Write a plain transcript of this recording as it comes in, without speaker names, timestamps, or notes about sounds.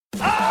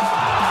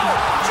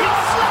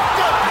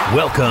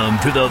Welcome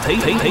to the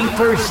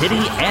Paper City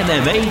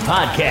MMA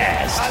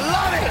Podcast. I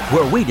love it!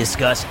 Where we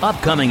discuss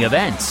upcoming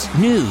events,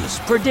 news,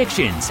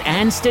 predictions,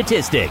 and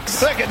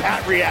statistics. Look at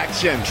that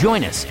reaction.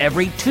 Join us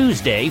every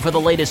Tuesday for the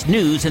latest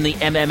news in the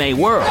MMA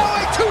world. Oh,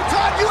 a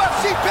two-time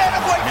UFC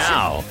bantamweight.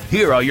 Now,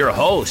 here are your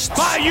hosts.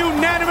 By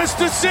unanimous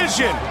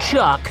decision,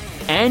 Chuck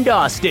and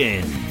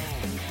Austin.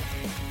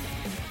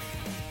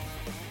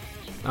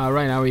 All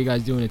right, how are you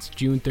guys doing? It's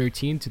June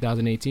 13,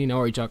 2018.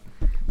 How are you, Chuck?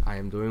 I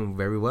am doing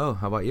very well.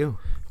 How about you?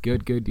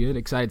 Good.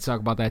 Excited to talk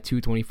about that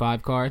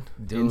 225 card.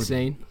 Dude.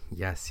 Insane.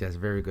 Yes.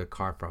 Very good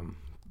card from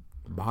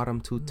bottom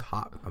to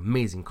top.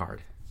 Amazing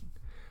card.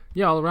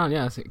 Yeah, all around.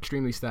 Yeah, it's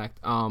extremely stacked.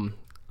 I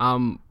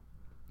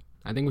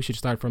think we should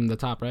start from the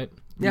top, right?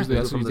 Yeah, Usually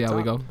that's usually how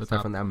we go. The Start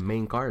top. from that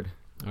main card.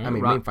 All right,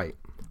 main fight.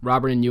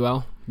 Robert and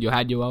Yoel. You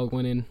had Yoel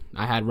winning.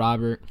 I had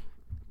Robert.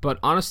 But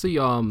honestly,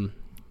 Yoel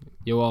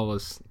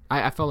was...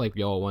 I felt like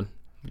Yoel won.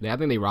 I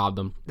think they robbed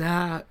him.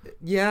 Yes.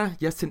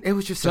 It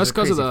was just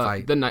because of the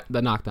fight. the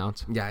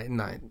knockdowns. Yeah,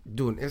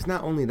 dude, it's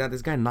not only that.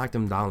 This guy knocked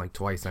him down like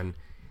twice, and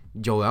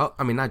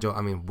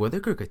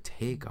Whittaker could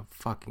take a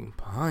fucking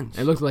punch.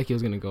 It looked like he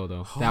was going to go,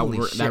 though.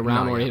 That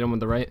round where he hit him with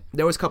the right.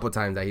 There was a couple of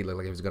times that he looked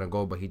like he was going to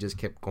go, but he just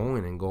kept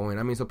going and going.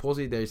 I mean,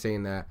 supposedly they're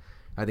saying that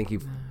I think he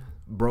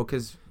broke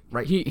his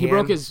right hand. He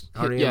broke his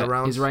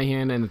right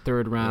hand in the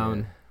third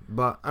round. Yeah.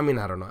 But, I mean,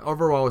 I don't know.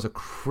 Overall, it was a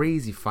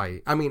crazy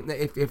fight. I mean,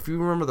 if you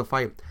remember the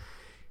fight,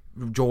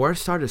 Joel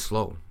started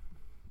slow.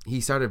 He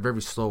started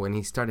very slow, and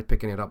he started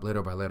picking it up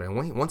little by little.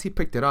 And once he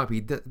picked it up, he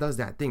does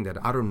that thing that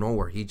out of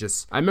nowhere, he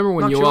just... I remember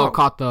when Yoel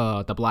caught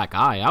the black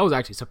eye. I was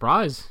actually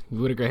surprised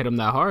Whittaker hit him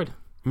that hard.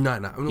 No.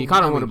 He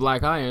caught him with a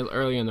black eye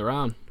early in the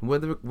round.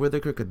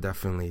 Whittaker could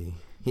definitely...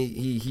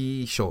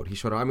 He showed.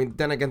 I mean,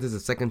 then again, this is the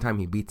second time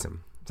he beats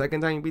him.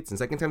 Second time's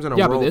in a row.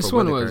 Yeah, but this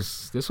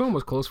one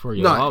was close for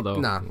Yoel, though.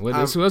 Nah.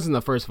 This wasn't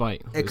the first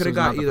fight. It could have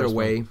got either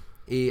way.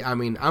 I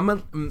mean,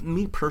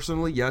 me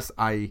personally, yes,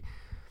 I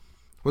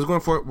was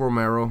going for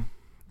Romero.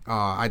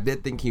 I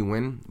did think he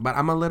win, but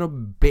I'm a little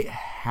bit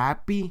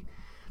happy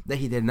that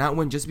he did not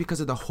win just because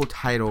of the whole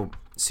title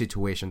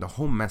situation, the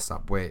whole mess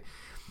up where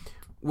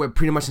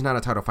pretty much it's not a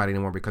title fight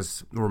anymore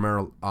because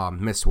Romero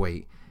missed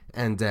weight.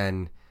 And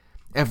then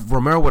if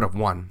Romero would have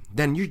won,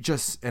 then you're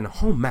just in a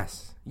whole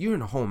mess. You're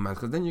in a whole mess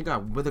because then you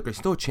got Whittaker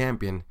still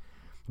champion,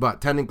 but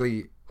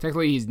technically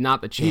he's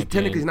not the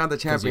champion. He's not the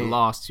champion. He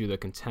lost to the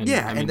contender.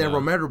 Yeah, and then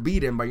Romero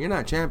beat him, but you're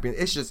not champion.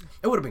 It's just,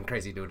 it would have been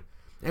crazy, dude.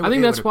 I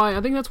think that's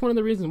one of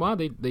the reasons why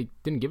they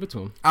didn't give it to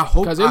him. I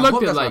hope that's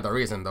not the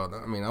reason, though.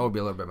 I mean, that would be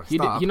a little bit messed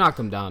up. He knocked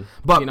him down.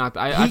 But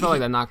I felt like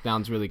that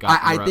knockdowns really got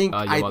I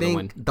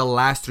think the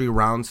last 3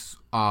 rounds,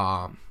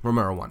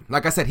 Romero won.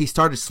 Like I said, he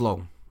started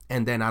slow.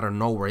 And then out of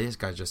nowhere, this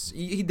guy just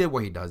he did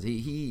what he does.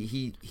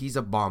 He's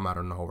a bomb out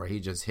of nowhere. He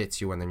just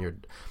hits you, and then you're.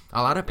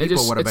 A lot of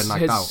people would have been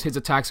knocked out. His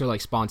attacks are like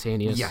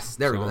spontaneous. Yes,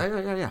 there we go.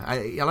 Yeah.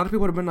 A lot of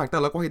people would have been knocked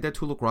out. Look what he did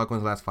to Luke Rockhold in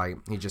his last fight.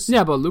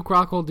 But Luke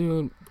Rockhold,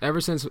 dude, ever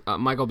since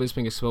Michael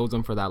Bisping exposed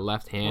him for that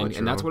left hand,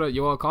 and that's what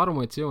Yoel caught him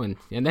with too, and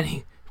then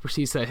he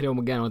proceeds to hit him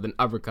again with an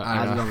uppercut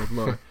as he's on the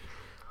floor.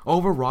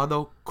 Overall,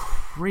 though,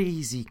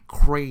 crazy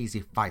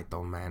fight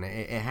though, man.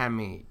 It had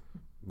me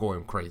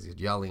going crazy,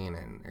 yelling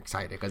and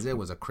excited because it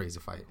was a crazy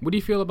fight. What do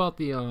you feel about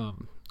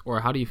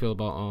how do you feel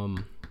about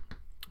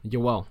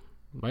Yoel,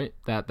 right?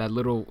 That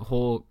little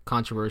whole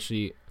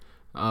controversy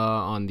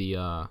on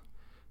the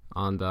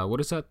what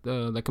is that,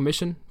 the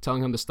commission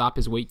telling him to stop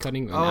his weight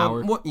cutting an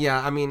hour? Well,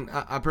 yeah, I mean,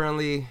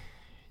 apparently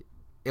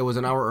it was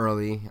an hour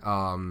early.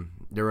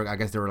 I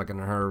guess they were like in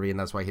a hurry, and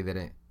that's why he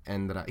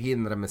ended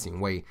up missing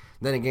weight.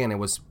 Then again, it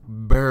was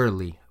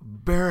barely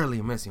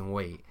missing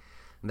weight.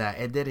 That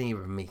it didn't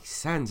even make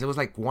sense. It was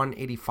like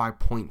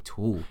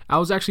 185.2. I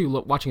was actually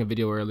watching a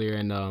video earlier,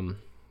 and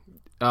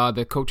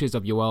the coaches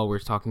of Yoel were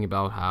talking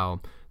about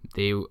how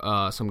they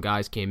some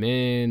guys came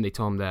in. They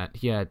told him that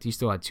he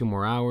still had 2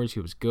 more hours. He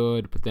was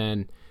good, but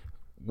then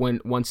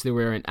once they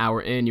were an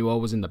hour in,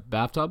 Yoel was in the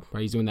bathtub.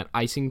 Right, he's doing that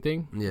icing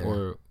thing,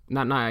 or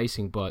not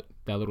icing, but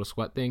that little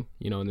sweat thing,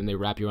 and then they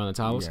wrap you around the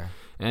towels. Yeah.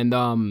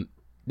 And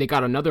they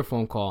got another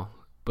phone call,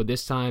 but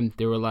this time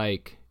they were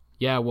like,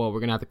 yeah, well, we're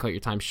going to have to cut your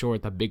time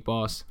short. The big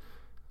boss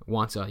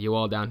wants you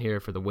all down here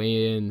for the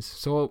weigh-ins.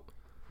 So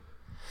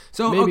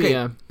maybe,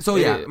 okay. it's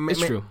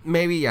true.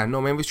 Maybe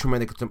it's true.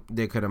 Maybe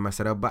they could have messed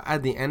it up. But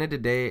at the end of the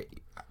day,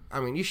 I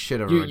mean, you should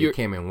have already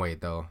came in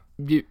weight, though.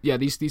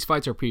 These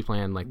fights are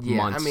pre-planned, like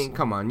months. I mean,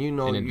 come on. You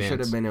should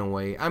have been in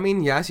weight. I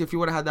mean, yes, if you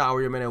would have had the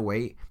hour minute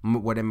weight,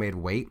 would have made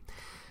weight.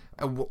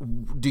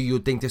 Do you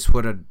think this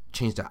would have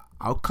changed the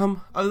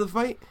outcome of the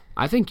fight?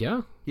 I think,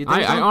 yeah. You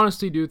think so? I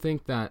honestly do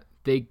think that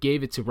they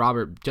gave it to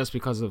Robert just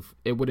because of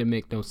it wouldn't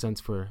make no sense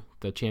for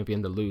the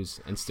champion to lose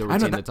and still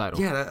retain the title.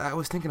 Yeah, I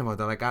was thinking about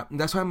that. Like,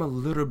 that's why I'm a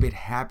little bit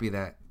happy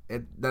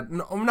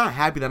I'm not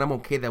happy that I'm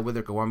okay that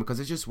Whittaker won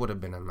because it just would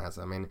have been a mess.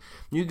 I mean,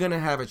 you're gonna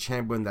have a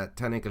champion that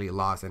technically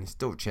lost and is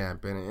still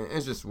champion. It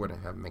just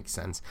wouldn't have make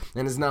sense.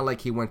 And it's not like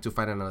he went to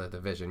fight another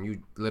division.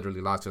 You literally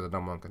lost to the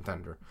number 1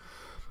 contender.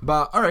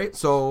 But all right,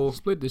 so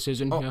split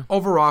decision. Yeah.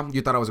 Overall,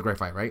 you thought it was a great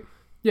fight, right?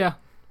 Yeah.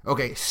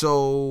 Okay,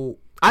 so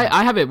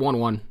I have it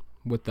 1-1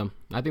 with them.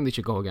 I think they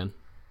should go again.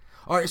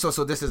 all right. So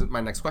this is my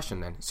next question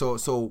then.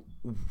 So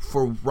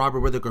for Robert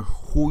Whittaker,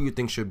 who you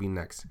think should be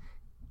next?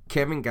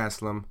 Kevin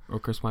Gastelum Or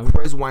Chris Weidman.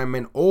 Chris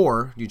Weidman,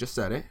 or you just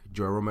said it,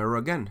 Joe Romero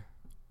again.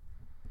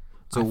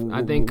 So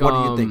I think. what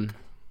do you think?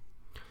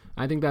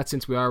 I think that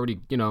since we already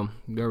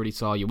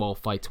saw you all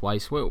fight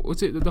twice.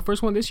 Was it the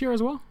first one this year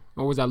as well,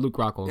 or was that Luke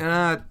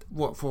Rockhold?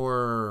 What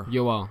for?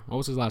 Yoel. What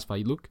was his last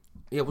fight? Luke.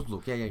 Yeah, it was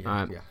Luke. Yeah.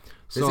 Right. Yeah.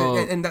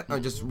 So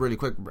Just really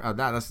quick,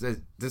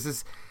 this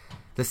is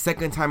the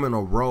second time in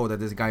a row that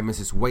this guy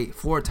misses weight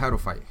for a title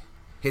fight.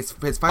 His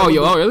fight. Oh,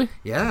 Yoel, really?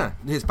 Yeah,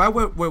 his fight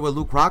with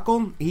Luke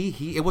Rockhold,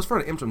 it was for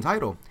an interim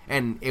title,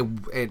 and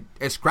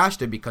it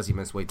scratched it because he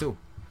missed weight too.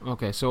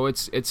 Okay, so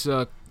it's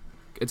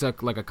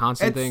like a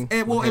constant thing.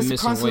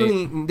 It's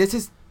constantly. Weight. This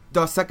is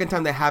the second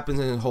time that happens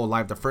in his whole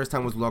life. The first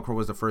time was Rockhold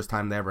was the first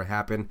time that ever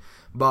happened,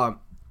 but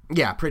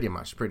yeah, pretty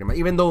much.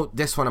 Even though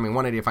this one,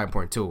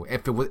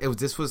 185.2. If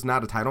this was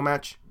not a title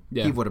match,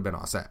 he would have been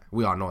all set.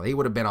 We all know he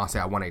would have been all set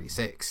at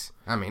 186.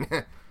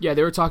 Yeah,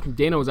 they were talking.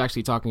 Dana was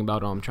actually talking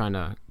about trying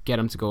to get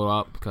him to go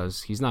up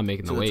because he's not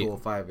making the weight.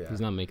 205, yeah.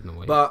 He's not making the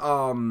weight. But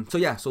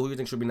so who do you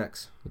think should be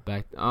next?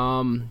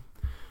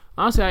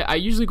 Honestly, I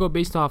usually go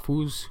based off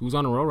who's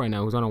on a roll right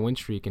now, who's on a win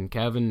streak, and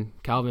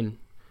Calvin,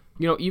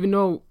 even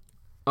though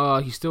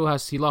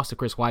he lost to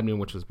Chris Weidman,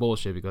 which was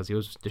bullshit because he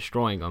was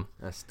destroying him.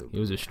 That's stupid. He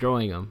was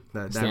destroying him,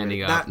 standing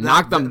really, up,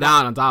 knocked him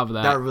down on top of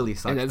that. That really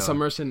sucks. And then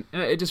Submersion,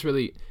 it just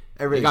really,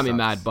 it really got sucks. me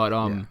mad. But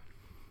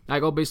I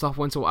go based off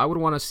win, so I would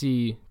want to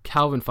see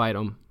Calvin fight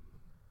him,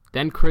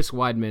 then Chris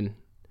Weidman,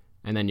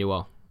 and then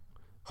Yoel.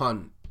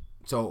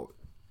 So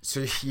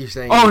you're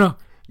saying? Oh no.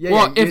 Yeah,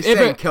 well, you're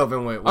saying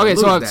Kelvin would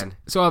lose then.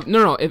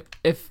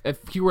 If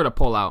he were to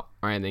pull out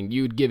or anything,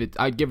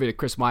 I'd give it to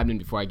Chris Weidman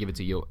before I give it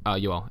to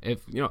Yoel.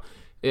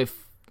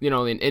 If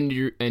an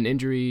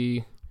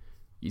injury,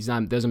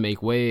 doesn't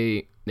make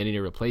weight, they need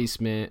a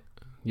replacement.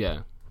 Yeah.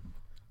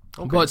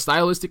 Okay. But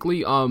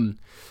stylistically,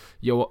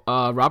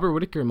 Robert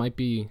Whittaker might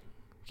be.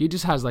 He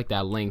just has like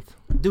that length,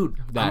 dude.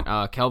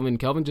 That Kelvin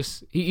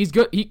just he's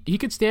good. He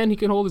could stand. He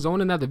can hold his own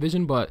in that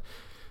division, but.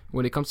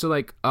 When it comes to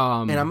and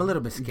I'm a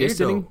little bit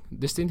scared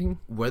distancing.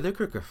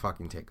 Whittaker could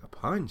fucking take a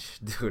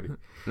punch, dude.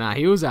 Nah,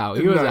 he was out.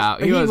 He was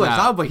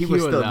out, but he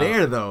was still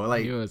there though.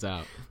 Like he was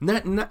out.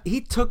 He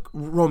took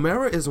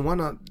Romero is one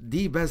of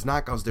the best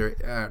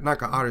knockouts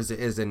knockout artists there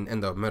is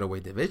in the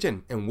middleweight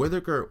division, and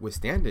Whittaker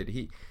withstand it.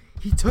 He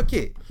took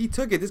it.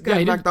 This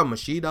guy knocked out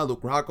Machida,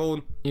 Luke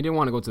Rockhold. He didn't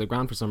want to go to the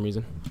ground for some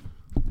reason.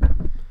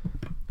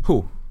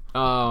 Who?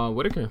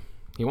 Whittaker.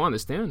 He wanted to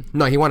stand.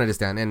 No, he wanted to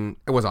stand, and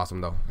it was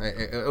awesome though.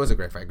 It was a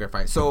great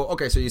fight. So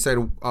so you said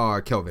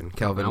Kelvin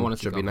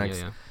should be next.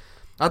 Yeah.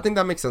 I think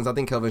that makes sense. I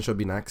think Kelvin should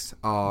be next.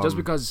 Just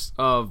because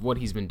of what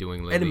he's been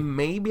doing lately. And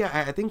maybe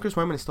I think Chris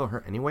Weidman is still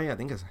hurt anyway. I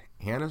think his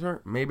hand is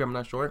hurt. Maybe, I'm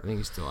not sure. I think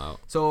he's still out.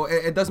 So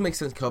it does make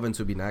sense Kelvin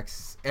to be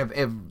next. If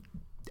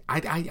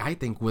I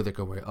think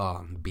Whittaker would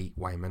beat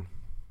Weidman.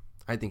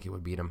 I think he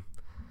would beat him.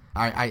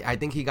 I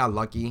think he got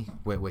lucky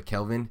with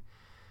Kelvin.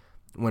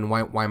 When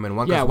Weidman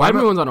won. Yeah,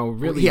 Weidman was on a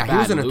really bad he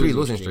was on a 3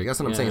 losing streak. streak. That's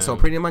what I'm saying. So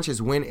pretty much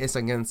his win is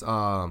against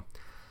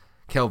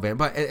Kelvin.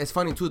 But it's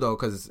funny too though,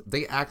 because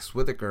they asked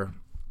Whittaker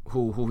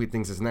who he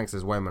thinks is next,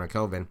 is Weidman or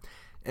Kelvin,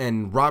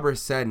 and Robert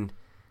said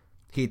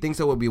he thinks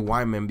it would be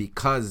Weidman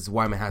because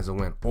Weidman has a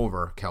win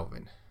over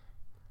Kelvin.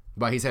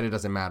 But he said it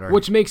doesn't matter,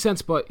 which makes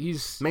sense. But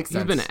he's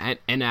been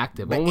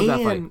inactive. When was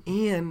that fight?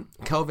 And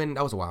Kelvin,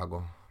 that was a while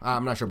ago.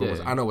 I'm not sure,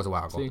 but I know it was a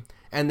while ago. See?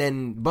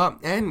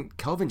 And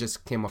Kelvin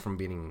just came up from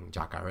beating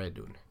Jacare,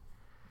 dude.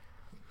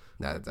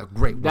 That's a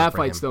great. That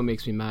fight still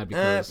makes me mad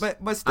because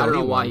but still, I don't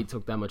know why he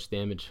took that much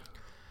damage.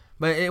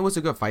 But it was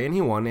a good fight, and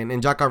he won.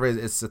 And Jacare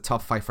is a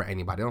tough fight for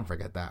anybody. Don't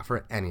forget that.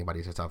 For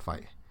anybody, it's a tough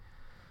fight.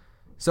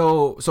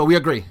 So we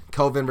agree.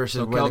 Kelvin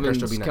versus Whittaker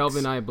should be next.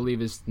 Kelvin, I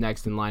believe, is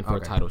next in line for a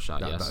title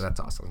shot. Yes, that's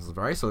awesome. All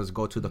right, so let's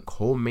go to the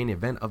co-main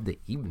event of the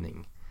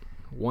evening.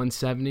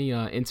 170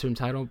 interim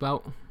title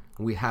bout.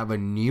 We have a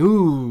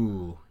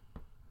new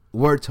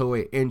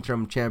welterweight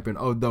interim champion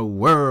of the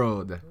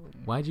world.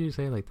 Why'd you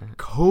say it like that?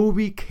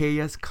 Colby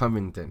Chaos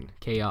Covington.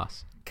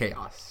 Chaos.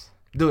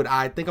 Dude,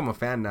 I think I'm a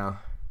fan now.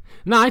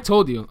 No, I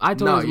told you.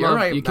 You're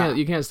right. You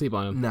can't sleep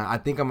on him. Nah, I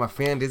think I'm a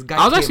fan. This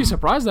guy. I was actually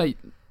surprised that.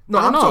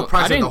 I'm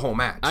surprised at the whole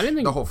match. I didn't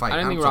think the whole fight. I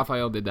didn't think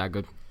Rafael did that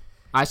good.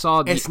 I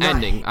saw the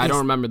ending. I don't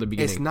remember the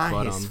beginning. It's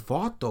not his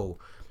fault though.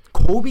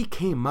 Colby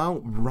came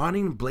out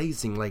running,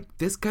 blazing. Like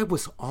this guy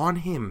was on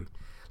him.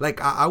 Like,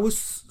 I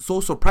was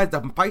so surprised. The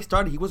fight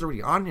started, he was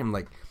already on him.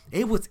 Like,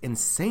 it was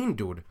insane,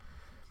 dude.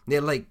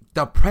 Like,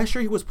 the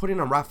pressure he was putting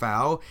on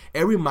Rafael,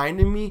 it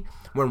reminded me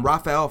when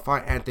Rafael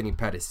fought Anthony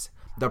Pettis.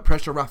 The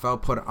pressure Rafael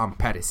put on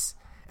Pettis.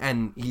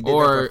 And he did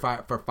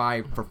that for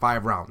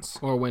five rounds.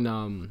 Or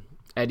when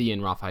Eddie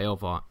and Rafael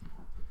fought.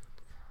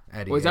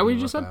 Was that what you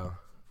just said?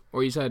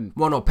 Or you said...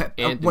 Well, no,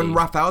 when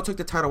Rafael took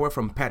the title away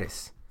from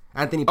Pettis.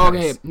 Anthony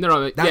Pettis. Okay,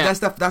 no,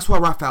 that's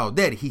what Rafael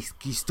did. He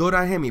stood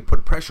on him. He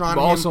put pressure on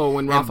him. Also,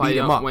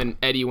 when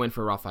Eddie went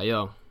for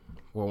Rafael,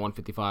 or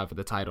 155 for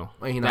the title.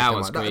 He knocked That him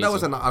was out. crazy. That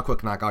was a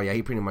quick knockout. Yeah,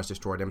 he pretty much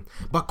destroyed him.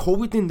 But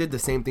Covington did the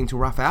same thing to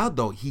Rafael,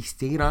 though. He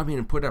stayed on him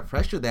and put that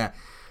pressure that,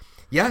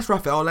 yes,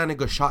 Rafael landed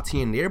good shots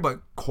here and there, but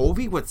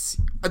Colby was,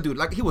 dude,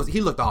 like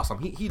he looked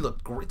awesome. He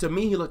looked great. To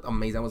me, he looked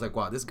amazing. I was like,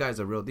 wow, this guy's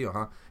a real deal,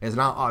 huh? It's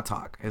not all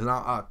talk. It's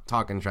not all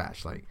talking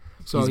trash. Like,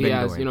 so he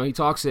has, he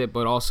talks it,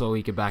 but also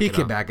he could back it up. He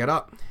can back it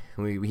up.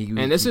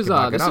 And this is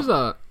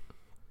a.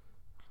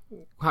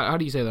 How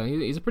do you say that?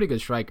 He's a pretty good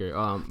striker.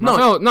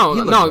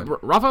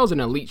 Rafael's an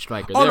elite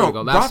striker. Oh, there we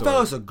go. That's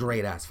Rafael's a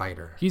great ass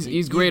fighter.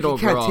 He's great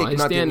overall.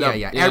 His stand up,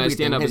 his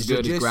stand up is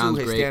good. His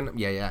ground's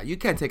great. You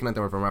can't take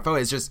nothing away from Rafael.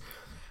 It's just,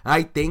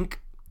 I think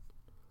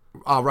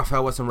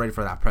Rafael wasn't ready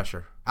for that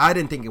pressure. I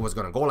didn't think it was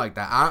gonna go like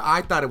that.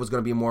 I thought it was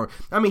gonna be more.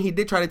 I mean, he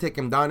did try to take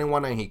him down in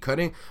one and he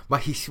couldn't,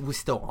 but he was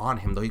still on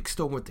him though. He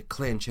still went to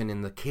clinch and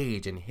in the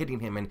cage and hitting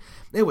him, and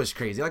it was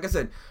crazy. Like I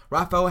said,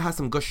 Rafael has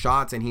some good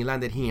shots and he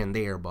landed here and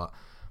there, but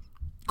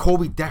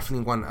Colby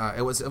definitely won.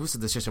 It was a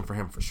decision for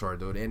him for sure,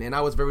 dude. And I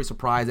was very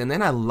surprised. And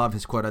then I love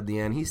his quote at the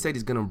end. He said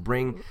he's gonna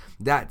bring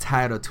that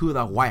title to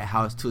the White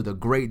House to the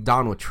great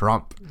Donald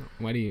Trump.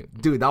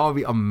 Dude, that would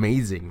be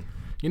amazing.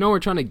 We're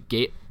trying to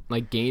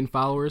gain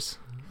followers.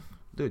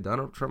 Dude,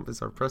 Donald Trump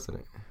is our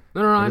president.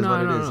 No.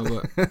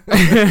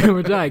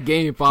 We're trying to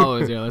gain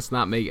followers here. Let's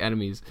not make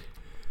enemies.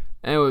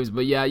 Anyways,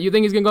 but yeah, you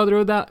think he's gonna go through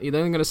with that? You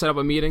think they're gonna set up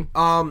a meeting?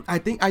 I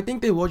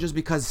think they will, just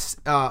because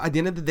at the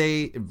end of the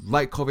day,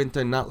 like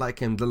Covington, not like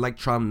him, like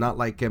Trump, not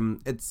like him.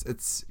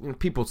 It's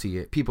people see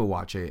it, people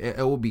watch it.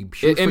 It will be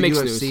huge for makes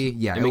UFC. News.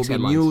 Yeah, it will be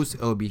headlines. news.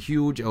 It will be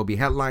huge. It will be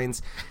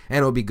headlines, and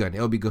it will be good. It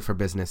will be good for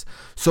business.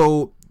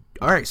 So,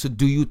 all right. So,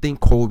 do you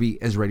think Colby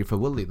is ready for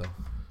Woodley though?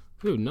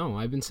 Dude, no.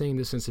 I've been saying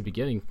this since the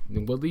beginning.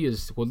 Woodley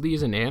is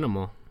an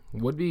animal.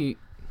 Woodley.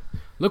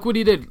 Look what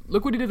he did.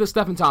 Look what he did to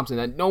Stephen Thompson.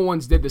 That no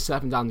one's did to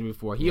Stephen Thompson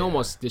before. He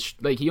almost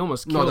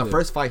killed No, the him.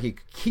 first fight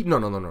no.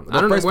 We're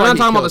not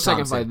talking about the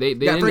second fight. They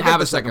didn't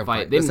have a second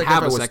fight. They didn't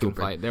have a second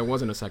fight. There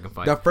wasn't a second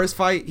fight. The first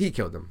fight, he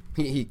killed him.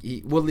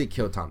 Woodley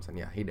killed Thompson.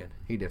 Yeah, he did.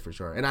 He did for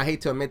sure. And I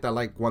hate to admit that,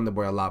 like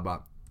Wonderboy a lot,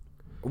 but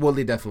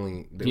Woodley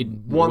definitely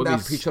won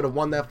that. He should have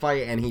won that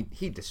fight, and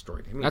he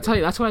destroyed him. That's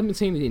what I've been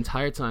saying the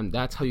entire time.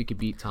 That's how you could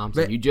beat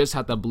Thompson. You just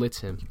have to blitz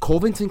him.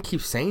 Covington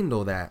keeps saying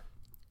though that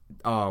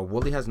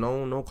Woodley has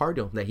no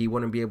cardio, that he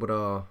wouldn't be able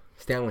to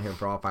stand with him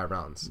for all 5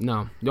 rounds.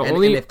 No.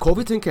 And if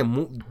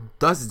Covington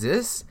does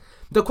this,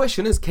 the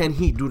question is, can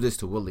he do this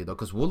to Woodley though?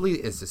 Because Woodley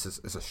is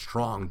a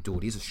strong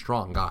dude. He's a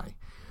strong guy.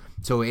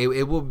 So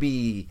it will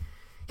be.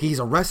 He's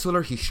a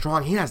wrestler. He's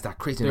strong. He has that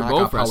crazy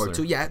knockout power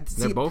too. Yeah,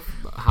 they're both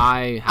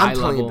high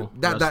level.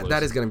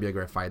 That is going to be a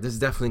great fight. This is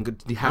definitely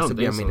good. It has to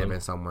be a main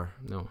event somewhere.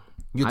 No,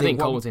 I think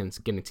Covington's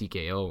getting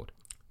TKO'd.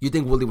 You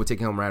think Woodley would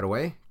take him right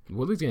away?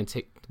 Woodley's gonna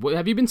take.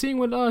 Have you been seeing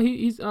what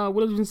Woodley's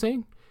been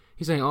saying?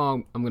 He's saying,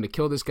 "Oh, I'm gonna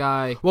kill this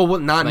guy." Well,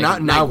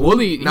 now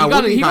Woodley. Now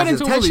Woodley has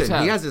his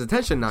attention. He has his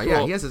attention now.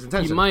 Yeah, he has his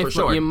attention. For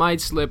sure. You might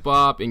slip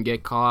up and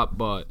get caught,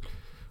 but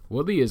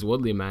Woodley is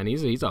Woodley, man.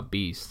 He's a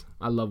beast.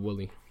 I love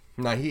Woodley.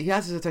 No, he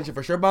has his attention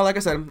for sure. But like I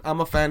said, I'm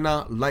a fan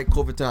now. Like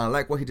Covington, I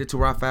like what he did to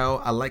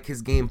Rafael. I like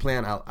his game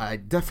plan. I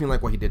definitely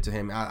like what he did to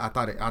him. I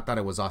thought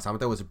it was awesome. I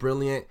thought it was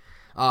brilliant.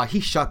 He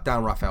shut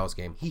down Rafael's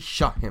game. He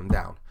shut him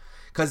down.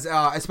 Because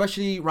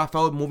especially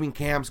Rafael moving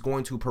camps,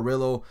 going to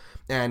Perillo,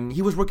 and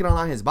he was working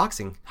on his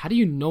boxing. How do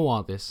you know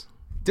all this?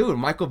 Dude,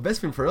 Michael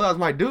Bisping, Perillo, that's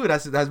my dude.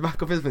 That's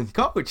Michael Bisping's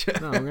coach.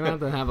 No, we're going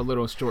to have a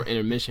little short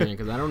intermission here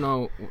because I don't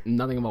know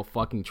nothing about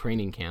fucking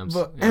training camps.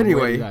 But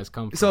anyway, where you guys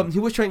come from. So he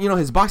was trying,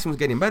 his boxing was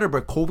getting better,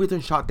 but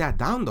Covington shot that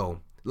down, though.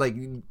 Like,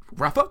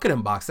 Rafael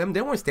couldn't box them.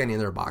 They weren't standing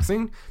there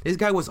boxing. This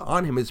guy was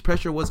on him. His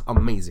pressure was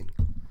amazing.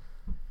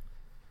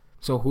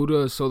 So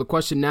the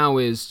question now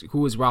is,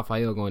 who is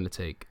Rafael going to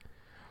take?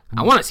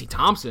 I want to see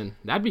Thompson.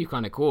 That'd be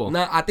kind of cool.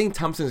 No, I think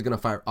Thompson's going to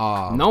fight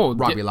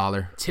Robbie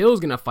Lawler.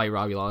 Till's going to fight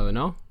Robbie Lawler,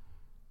 no?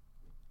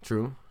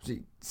 True.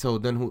 So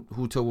then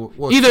who Till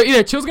will...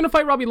 Either Till's going to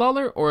fight Robbie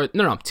Lawler or...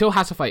 No. Till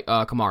has to fight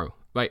Kamaru.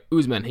 Right?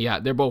 Usman. Yeah,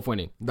 they're both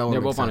winning.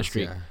 They're both on a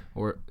streak.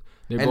 Yeah.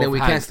 And then we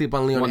can't sleep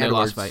on Leon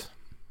Edwards. Fight.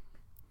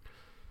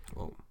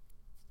 Whoa.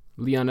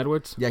 Leon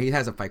Edwards? Yeah, he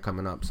has a fight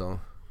coming up,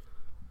 so...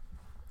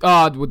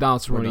 With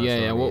Donald Cerrone.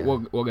 Yeah.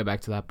 We'll get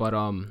back to that. But,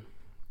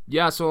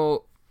 yeah,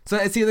 So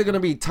it's either going to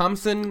be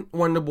Thompson,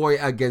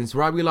 Wonderboy against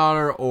Robbie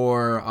Lawler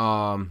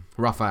or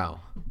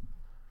Rafael.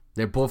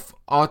 They're both,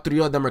 all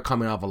 3 of them are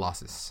coming off of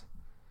losses.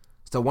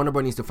 So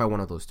Wonderboy needs to fight one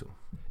of those 2.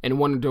 And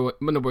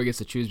Wonderboy gets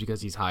to choose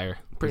because he's higher.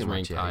 Pretty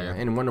much, higher. Yeah.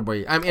 And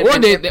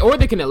Wonderboy... or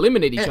they can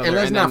eliminate each other. And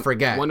let's not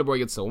forget... Wonderboy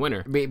gets the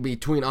winner.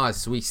 Between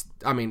us,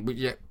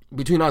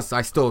 between us,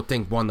 I still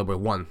think Wonderboy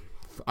won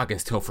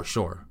against Till for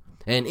sure.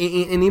 And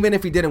even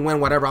if he didn't win,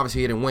 whatever,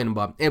 obviously he didn't win,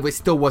 but it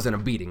still wasn't a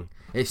beating.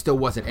 It still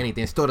wasn't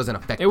anything. It still doesn't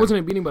affect him. It wasn't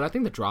a beating, but I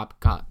think the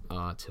drop got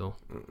Till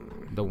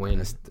the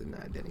win.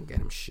 I didn't get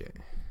him shit.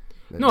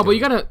 No, but you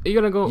gotta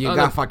go. You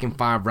got fucking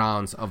 5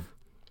 rounds of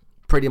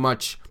pretty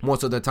much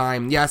most of the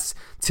time. Yes,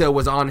 Till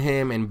was on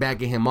him and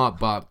backing him up,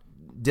 but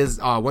this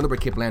Wonderboy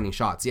kept landing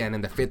shots. Yeah, and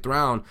in the 5th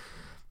round,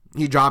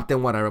 he dropped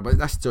him, whatever. But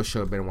that still should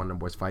have been Wonder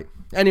Boy's fight.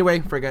 Anyway,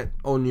 forget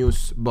old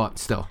news, but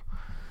still.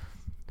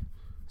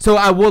 So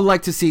I would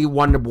like to see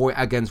Wonder Boy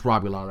against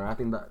Robbie Lawler. I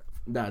think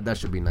that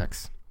should be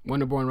next.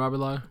 Wonder Boy and Robbie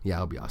Lawler? Yeah,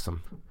 that'll be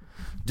awesome.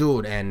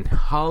 Dude, and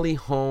Holly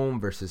Holm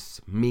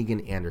versus Megan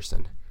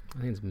Anderson.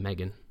 I think it's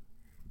Megan.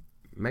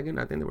 Megan?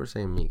 I think they were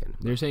saying Megan.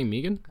 They're saying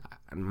Megan?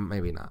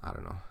 Maybe not. I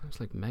don't know. It's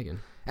like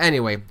Megan.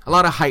 Anyway, a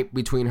lot of hype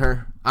between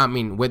her. I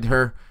mean, with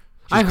her.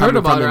 She's I heard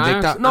about her.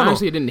 Invicta. I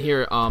honestly didn't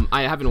hear.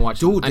 I haven't watched.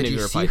 Dude, any did of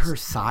you her see fights. her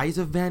size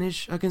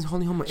advantage against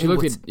Holly Holm? She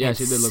looked. Yeah,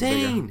 she did look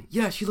bigger.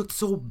 Yeah, she looked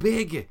so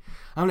big.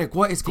 I'm like,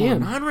 what is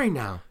going on right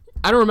now?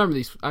 I don't remember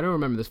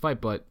this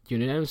fight, but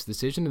unanimous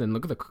decision. And then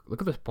look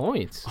at the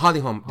points. Holly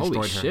Holm destroyed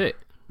Holy her. shit!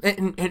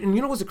 And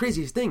you know what's the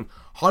craziest thing?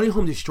 Holly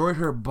Holm destroyed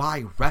her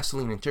by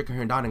wrestling and taking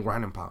her down and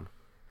ground and pound.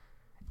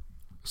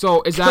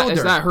 So is Killed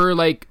that her. her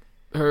like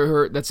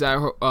her that's that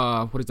her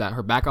what is that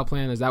her backup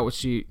plan? Is that what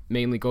she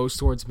mainly goes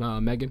towards,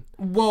 Megan?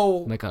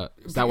 Well,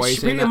 Is that why you're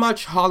she saying pretty that?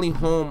 much Holly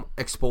Holm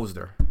exposed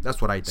her.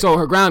 That's what I think. So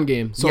her ground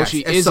game. So Yes, she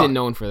it's isn't so-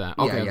 known for that.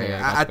 Okay, okay.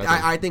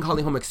 I think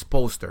Holly Holm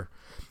exposed her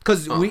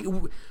because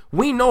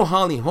we know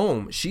Holly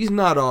Holm. She's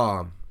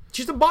not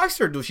she's a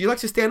boxer, dude. She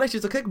likes to stand up.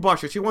 She's a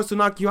kickboxer. She wants to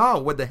knock you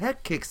out with the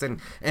head kicks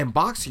and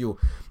box you.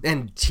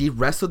 And she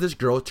wrestled this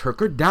girl, took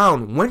her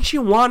down when she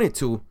wanted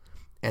to,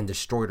 and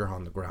destroyed her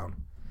on the ground.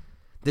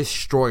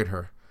 Destroyed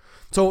her.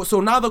 So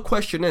now the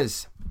question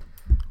is,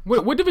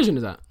 what division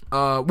is that?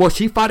 well,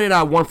 she fought it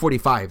at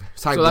 145. Cyborgs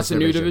So that's a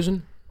new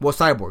division? Well,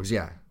 cyborgs,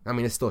 yeah. I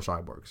mean, it's still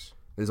cyborgs.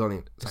 There's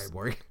only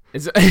cyborg.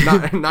 It's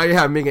now you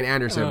have Megan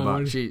Anderson,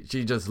 but she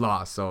just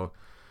lost. So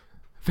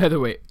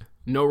featherweight.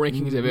 No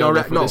rankings no,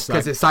 available for no, this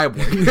because side. it's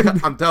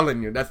cyborg. I'm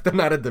telling you, that's still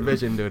not a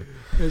division, dude.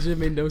 That shit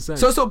made no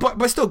sense.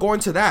 But still going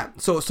to that.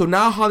 So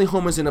now Holly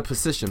Holm is in a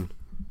position.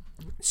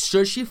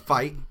 Should she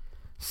fight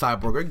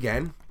Cyborg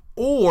again,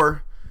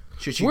 or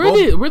should she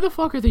where the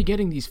fuck are they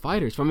getting these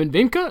fighters from?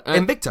 Invicta?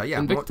 Invicta, yeah.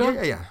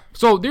 Invicta? Yeah.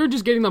 So they're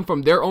just getting them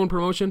from their own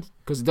promotion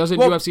because doesn't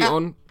UFC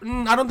own?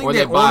 I don't think or they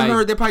they own buy-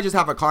 her. They probably just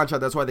have a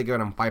contract. That's why they give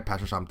them Fight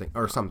Pass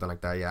or something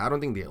like that. Yeah, I don't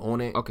think they own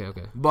it. Okay.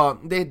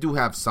 But they do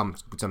have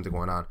something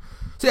going on.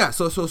 So yeah,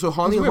 so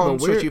Holly weird, Holm,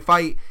 but should we're- she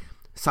fight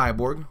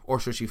Cyborg or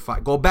should she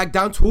go back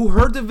down to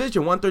her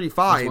division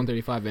 135?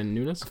 135 and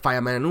Nunes. Fight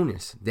Amanda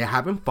Nunes. They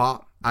haven't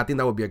fought. I think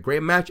that would be a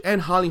great match.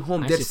 And Holly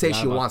Holm did actually say forgot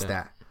she about wants that.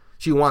 that.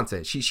 She wants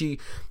it. She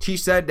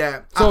said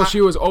that. So she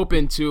was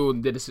open to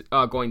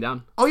going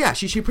down. Oh yeah,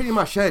 she pretty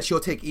much said she'll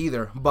take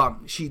either, but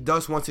she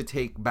does want to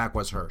take back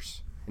what's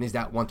hers, and is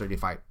that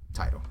 135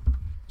 title.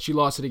 She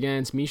lost it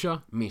against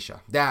Misha.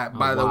 That,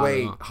 by the wow.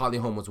 way, Holly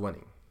Holm was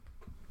winning.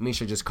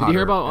 Misha just caught you hear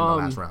her about, in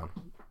the last round.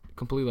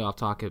 Completely off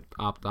topic,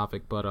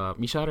 but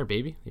Misha had her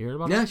baby. You heard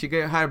about Yeah, that? she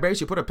had a baby.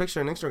 She put a picture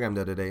on Instagram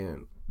the other day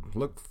and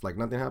looked like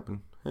nothing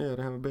happened. Hey, I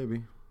didn't have a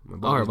baby.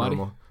 My her was body?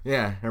 normal.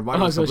 Yeah, her body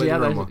Oh, was so she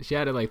completely had normal. she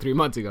had it like 3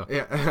 months ago.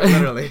 Yeah,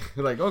 literally.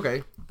 Like,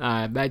 okay.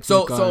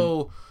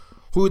 So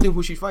who do you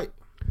think she fight?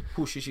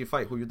 Who should she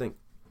fight? Who you think?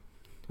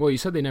 Well, you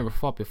said they never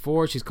fought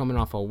before. She's coming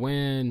off a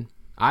win.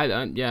 I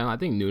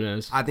think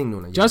Nunes. I think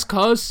Nunes. Just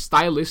cause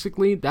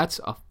stylistically, that's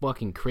a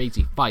fucking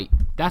crazy fight.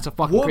 That's a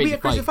fucking Will crazy be a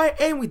crazy fight.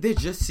 fight, and we did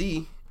just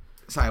see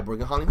Cyborg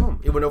and Holly Holm.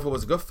 Even though if it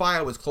was a good fight,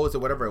 it was close or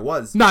whatever it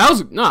was.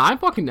 I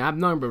fucking have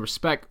nothing but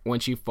respect when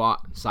she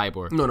fought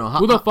Cyborg. No.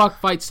 Who the fuck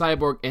fights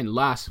Cyborg in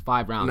last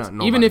 5 rounds?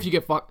 No, Even nobody. if you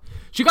get fucked.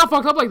 She got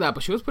fucked up like that,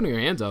 but she was putting her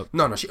hands up.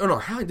 No.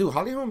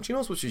 Holly Holm, she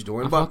knows what she's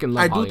doing. I But fucking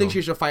love I do Holly think Holm.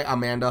 she should fight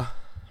Amanda.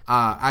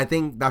 I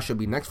think that should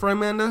be next for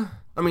Amanda.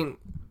 I mean,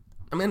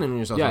 Amanda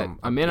Nunes. Yeah,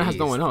 Amanda has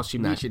no one else. She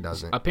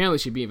doesn't. Apparently,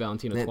 she beat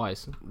Valentina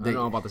twice. I don't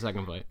know about the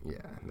second fight. Yeah,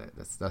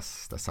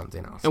 that's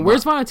something else. And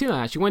where's Valentina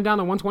at? She went down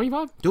to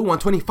 125? Dude,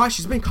 125.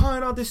 She's been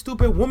calling out this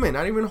stupid woman. I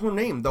don't even know her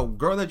name. The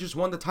girl that just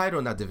won the title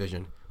in that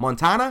division.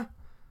 Montana?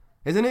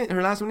 Isn't it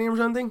her last name or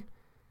something?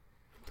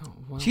 Oh,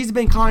 wow. She's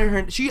been calling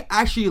her. She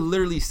actually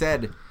literally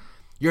said,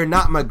 "You're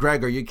not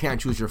McGregor. You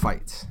can't choose your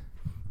fights."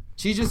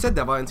 She just said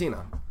that,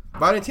 Valentina.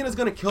 Valentina's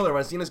going to kill her.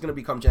 Valentina's going to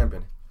become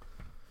champion.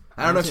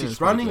 I don't know if Valentina's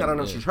she's running. pretty I don't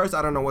know good, if yeah. she's hurt.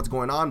 I don't know what's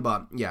going on.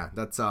 But yeah,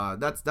 that's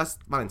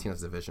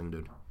Valentina's division,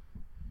 dude.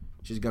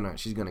 She's gonna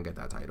get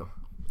that title.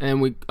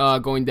 And we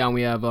going down,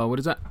 we have, what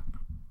is that?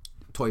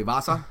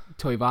 Tuivasa?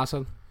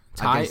 Tuivasa.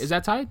 I guess- Is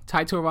that Ty?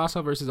 Ty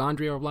Tuivasa versus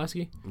Andrei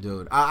Arlovski?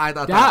 Dude, I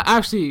thought That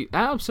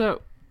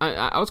upset.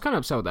 I was kind of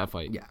upset with that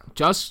fight. Yeah.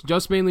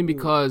 Just mainly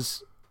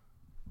because,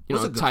 It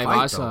was a good fight,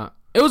 Tuivasa. though.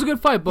 It was a good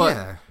fight, but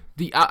Yeah.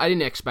 I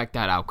didn't expect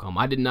that outcome.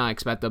 I did not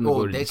expect them to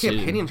go to they decision.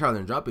 kept hitting each other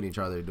and dropping each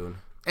other, dude.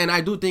 And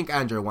I do think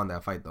Andre won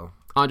that fight, though.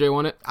 Andre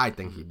won it. I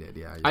think he did,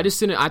 yeah. I just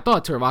didn't. I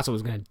thought Tuivasa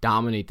was gonna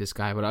dominate this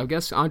guy, but I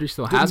guess Andre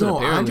still has it. No,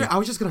 Apparently, Andre, I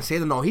was just gonna say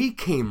that. No, he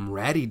came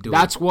ready, dude.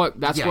 that's what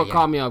Yeah.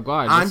 caught me off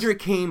guard. Andre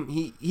came.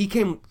 He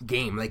came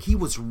game like he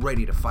was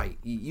ready to fight.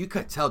 You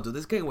could tell, dude.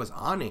 This guy was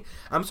on it.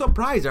 I'm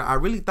surprised. I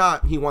really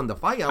thought he won the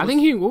fight. I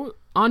think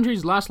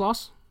Andre's last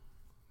loss.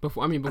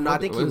 Before No, I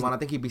think he won. I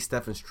think he beat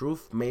Stefan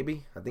Struve,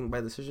 maybe. I think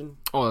by decision.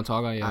 Oh, the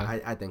tall guy. Yeah,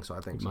 I think so. I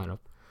think so. might have.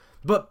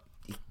 But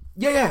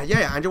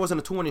yeah. Andre wasn't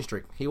a 2-winning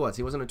streak. He was.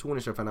 He wasn't a 2-winning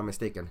streak, if I'm not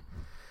mistaken.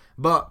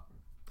 But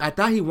I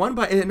thought he won,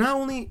 but not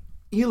only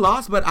he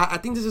lost, but I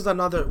think this is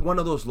another one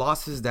of those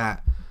losses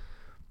that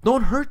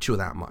don't hurt you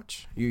that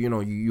much.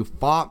 You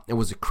fought. It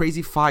was a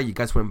crazy fight. You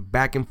guys went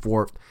back and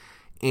forth,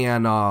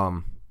 and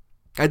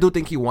I do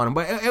think he won.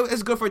 But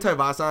it's good for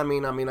Tuivasa. I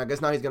mean, I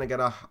guess now he's gonna get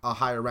a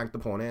higher ranked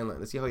opponent.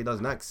 Let's see how he does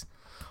next.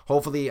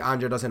 Hopefully,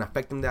 Andre doesn't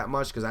affect him that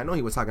much because I know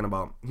he was talking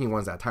about he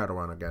wants that title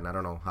run again. I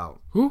don't know how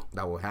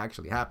that will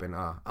actually happen.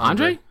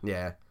 Andre?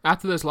 Yeah.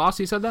 After this loss,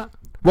 he said that?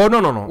 Well,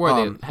 no. Where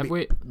they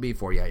heavyweight?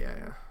 Before,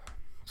 yeah.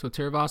 So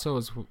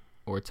Tuivasa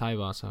or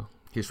Tuivasa?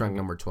 He's ranked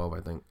number 12, I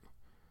think.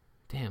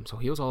 Damn, so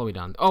he was all the way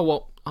down. Oh,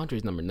 well,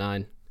 Andre's number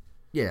 9.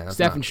 Yeah.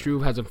 Stefan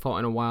Struve hasn't fought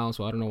in a while,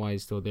 so I don't know why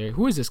he's still there.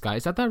 Who is this guy?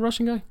 Is that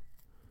Russian guy?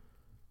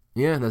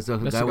 Yeah, that's the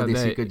guy with the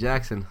Secret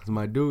Jackson. That's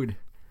my dude.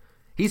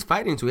 He's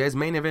fighting too. He has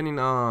main event in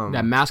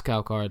that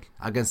Moscow card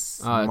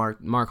against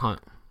Mark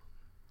Hunt.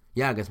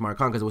 Yeah, against Mark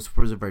Hunt because it was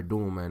supposed to be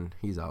Verdum and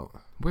he's out.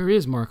 Where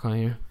is Mark Hunt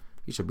here?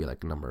 He should be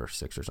like number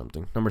 6 or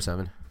something. Number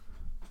 7.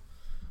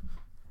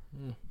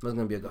 That's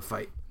gonna be a good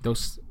fight.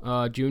 Those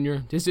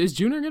Junior. Is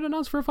Junior get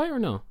announced for a fight or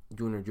no?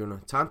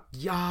 Junior. Tom.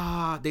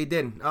 Yeah, they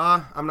did.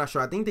 I'm not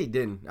sure. I think they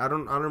did. I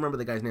don't remember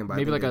the guy's name. But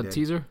maybe like a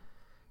teaser.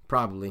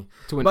 Probably.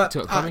 But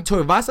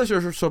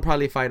Tuivasa should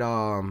probably fight.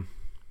 Well,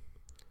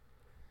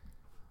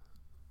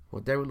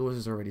 Derrick Lewis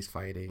is already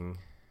fighting.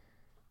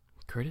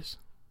 Curtis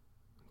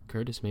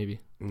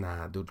maybe.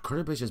 Nah, dude.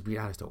 Curtis just beat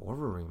Alistair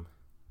Overeem.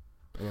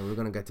 And we're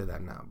gonna get to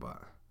that now,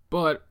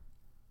 but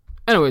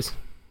anyways,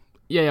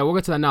 yeah, we'll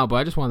get to that now. But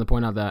I just wanted to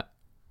point out that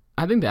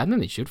I think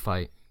they should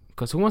fight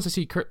because who wants to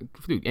see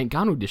dude? And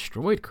Ngannou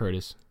destroyed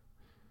Curtis.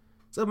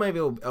 So maybe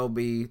it'll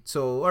be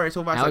so. All right,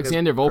 so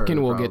Alexander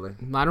Volkan will probably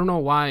get. I don't know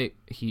why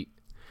he.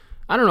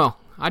 I don't know.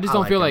 I just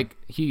don't feel like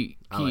he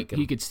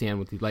could stand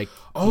with you. Like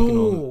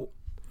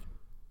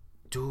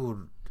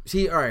dude.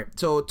 See, all right.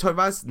 So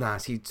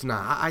Tuivasa,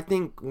 I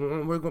think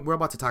we're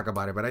about to talk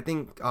about it, but I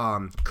think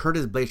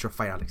Curtis Blades should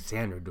fight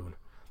Alexander, dude.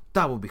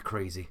 That would be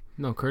crazy.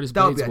 No, Curtis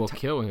Blades will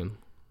kill him.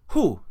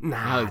 Who?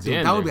 Nah,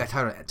 dude, that would be a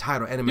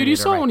title enemy. Dude, you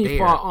saw when he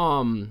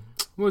fought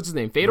what's his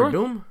name? Fedor?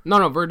 Verdum? No,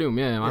 Verdum.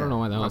 Yeah, I don't know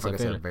why that was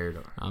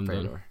Fedor. I'm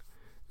done.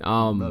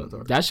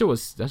 That shit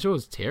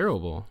was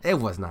terrible. It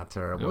was not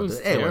terrible. It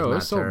was terrible. It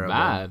was so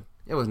bad.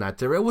 It was not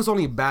terrible. It was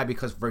only bad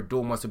because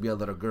Verdum wants to be a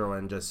little girl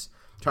and just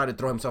try to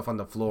throw himself on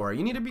the floor.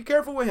 You need to be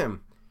careful with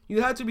him.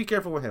 You had to be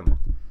careful with him.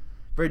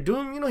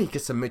 Verdum, he can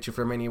submit you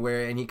from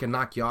anywhere and he can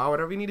knock you out.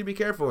 Whatever, you need to be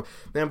careful.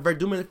 Then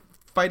Verdum is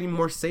fighting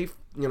more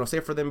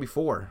safer than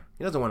before.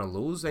 He doesn't want to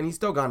lose, and he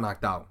still got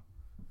knocked out.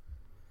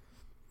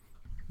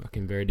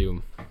 Fucking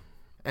Verdum.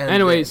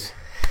 Anyways,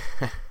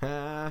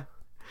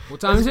 what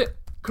time is it?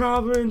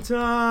 Carbon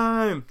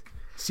time.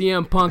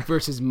 CM Punk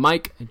versus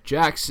Mike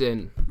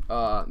Jackson.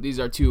 These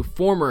are two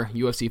former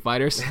UFC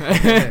fighters.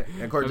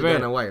 According to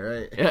Dana White,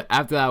 right?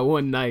 After that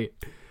one night.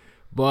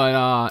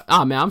 But,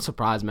 man, I'm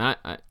surprised, man.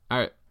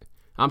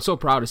 I'm so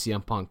proud of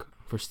CM Punk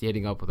for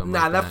standing up with him.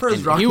 Nah, that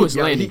first round, he was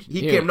landing.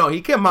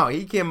 He came out.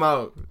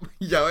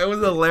 Yo, it was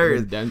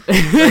hilarious.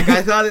 Like,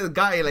 I saw this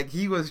guy, like,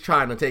 he was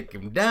trying to take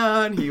him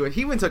down. He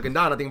even took him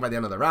down, I think, by the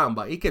end of the round,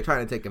 but he kept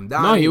trying to take him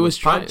down. No, he was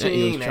trying,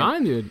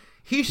 dude.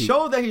 He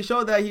showed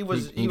that he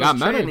was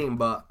training,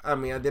 but, I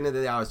mean, at the end of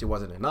the day, obviously, it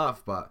wasn't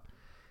enough, but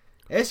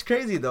it's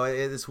crazy, though.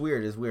 It's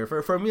weird.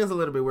 For me, it's a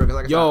little bit weird.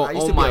 Like I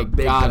used to be a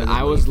big God,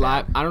 I was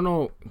I don't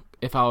know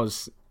if I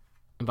was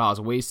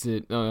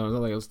wasted. I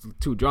was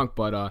too drunk,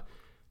 but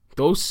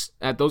those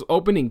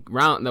opening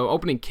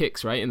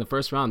kicks, right, in the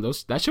first round,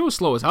 that shit was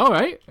slow as hell,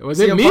 right? Was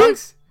it me?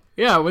 Punks?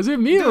 Yeah, was it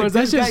me? Dude, or was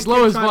that shit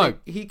slow as fuck?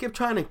 He kept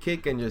trying to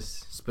kick and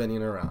just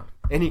spinning around,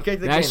 and he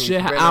kicked that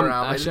shit.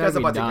 That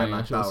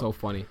shit was so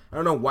funny. I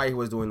don't know why he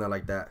was doing that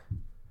like that.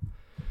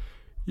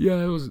 Yeah,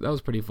 that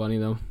was pretty funny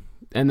though.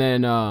 And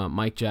then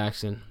Mike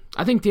Jackson.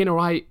 I think Dana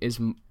White is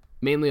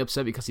mainly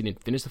upset because he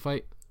didn't finish the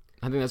fight.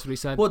 I think that's what he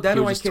said. Well,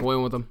 Dana White was just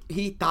toying with him.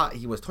 He thought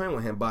he was toying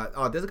with him, but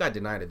this guy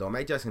denied it though.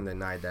 Mike Jackson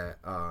denied that.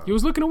 He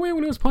was looking away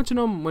when he was punching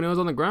him when he was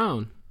on the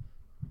ground.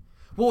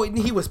 Well,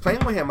 he was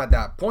playing with him at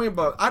that point,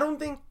 but I don't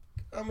think.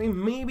 I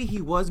mean, maybe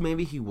he was,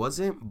 maybe he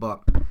wasn't,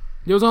 but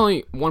there was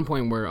only one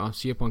point where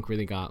CM Punk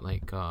really got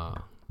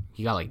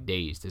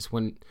dazed. It's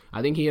when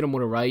I think he hit him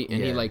with a right,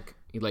 and he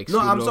no,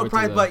 I'm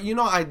surprised, but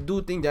I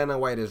do think Dana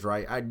White is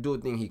right. I do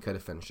think he could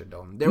have finished it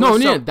though.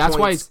 That's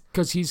why,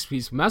 because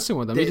he's messing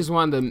with him. He just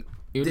wanted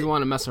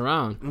to mess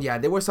around. Yeah,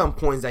 there were some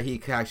points that he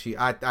could actually.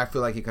 I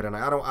feel like he could have.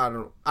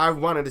 I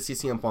wanted to see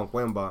CM Punk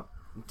win, but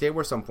there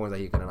were some points that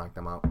he could have knocked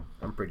them out.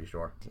 I'm pretty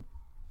sure.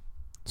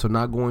 So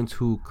now going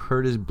to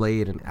Curtis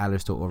Blade and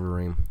Alistair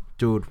Overeem.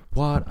 Dude,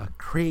 what a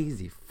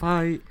crazy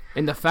fight!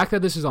 And the fact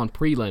that this is on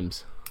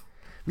prelims.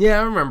 Yeah,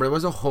 I remember there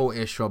was a whole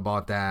issue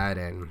about that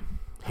and.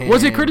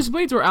 Was it Curtis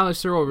Blades or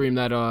Alistair Overeem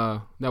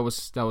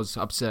that was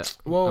upset?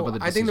 Well,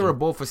 I think they were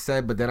both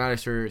upset, but then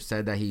Alistair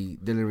said that he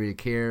didn't really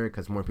care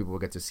because more people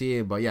would get to see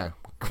it. But yeah,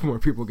 more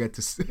people get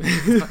to see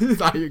it.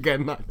 Saw you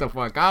get knocked the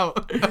fuck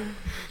out.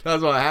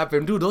 That's what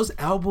happened, dude. Those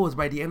elbows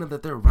by the end of the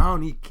third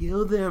round, he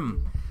killed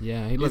him.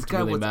 Yeah, he looked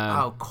really bad. This guy was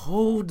out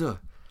cold.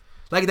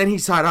 Like then he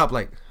sat up,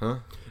 like, huh?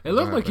 It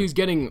looked like he was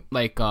getting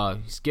like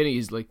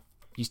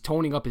he's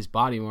toning up his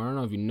body more. I don't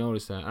know if you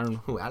noticed that. I don't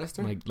know. Who,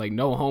 Alistair? Like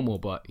no homo,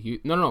 but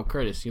no,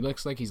 Curtis. He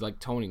looks like he's like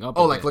toning up.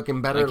 Oh, like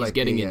looking better, like he's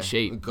getting in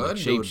shape.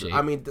 Good, like shape.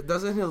 I mean,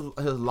 doesn't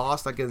his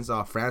loss against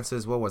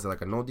Francis? What was it,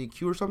 like a no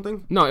DQ or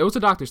something? No, it was a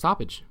doctor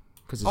stoppage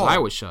because his eye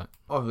was shut.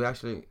 Oh, he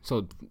actually.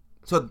 So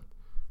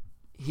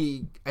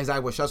his eye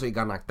was shut, so he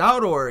got knocked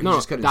out, or he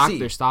just couldn't see.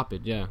 Doctor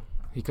stoppage. Yeah,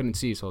 he couldn't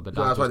see, so the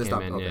doctor that's why they came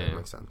stopped. in. Okay, yeah,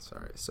 makes sense.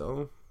 All right,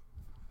 so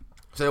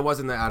it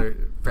wasn't that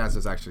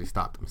Francis actually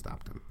stopped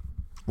him.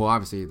 Well,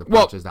 obviously the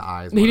punch is the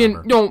eyes. He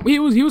didn't. No, he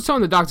was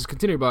telling the doctors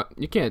continue, but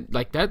you can't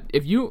like that.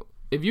 If you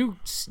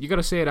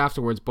gotta say it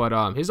afterwards.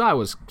 But his eye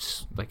was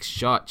like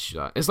shut.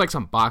 It's like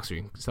some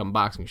boxing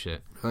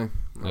shit. Really?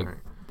 Like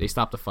they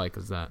stopped the fight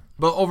because that.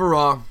 But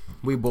overall,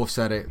 we both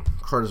said it.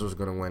 Curtis was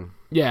gonna win.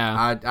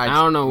 Yeah, I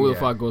don't know who the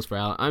fuck goes for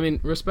Al. I mean,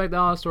 respect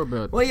Alistair,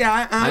 but well,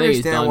 yeah, I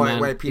understand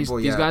why people.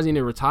 These guys need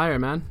to retire,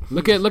 man.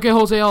 Look at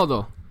Jose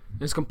Aldo.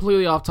 It's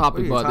completely off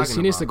topic, but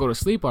he needs to go to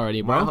sleep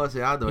already, bro. Jose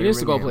Aldo, he needs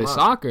to go play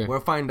soccer. We'll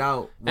find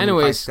out when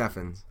Anyways, we fight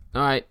Stephens.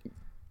 All right.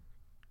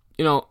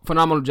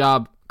 Phenomenal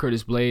job,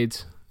 Curtis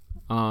Blades.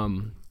 I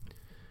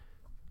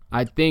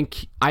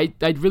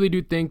really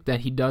do think that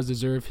he does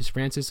deserve his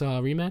Francis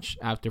rematch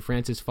after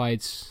Francis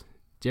fights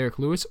Derek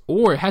Lewis.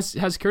 Or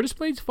has Curtis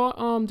Blades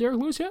fought Derek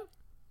Lewis yet?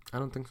 I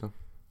don't think so.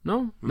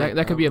 No?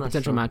 That could be a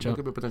potential matchup. That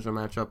could be a potential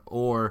matchup.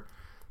 Or,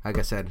 like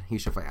I said, he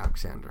should fight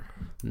Alexander.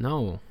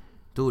 No.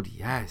 Dude,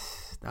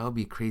 yes. That would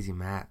be a crazy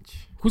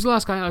match. Who's the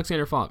last guy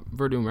Alexander fought?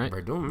 Verdum, right?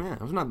 Verdum, yeah.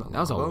 That was not that long ago.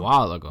 That was a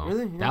while ago.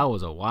 Really? Yeah. That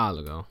was a while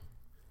ago.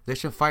 They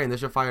should fight in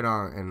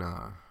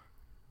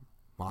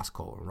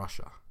Moscow or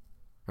Russia.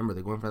 Remember,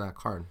 they're going for that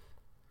card.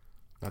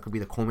 That could be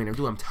the co-main.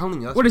 Dude, I'm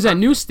telling you. What is that?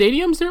 New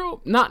stadiums?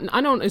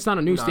 I know it's not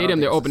a new stadium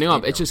they're opening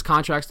up. It's just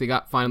contracts they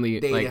got finally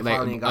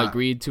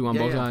agreed to on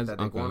both sides. That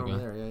they're going over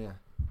there. Yeah.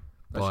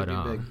 That should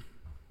be big.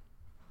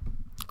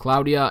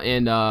 Claudia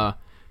and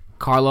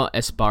Carla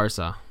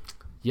Esparza.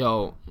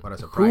 Yo, what a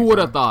surprise! Who would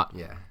have thought?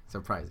 Yeah,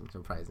 surprising.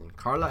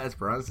 Carla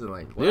Esperanza,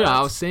 like, what? Dude,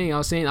 I was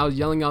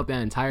yelling out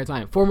that entire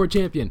time. Former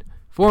champion.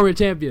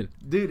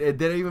 Dude, it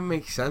didn't even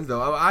make sense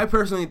though. I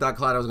personally thought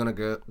Claudia was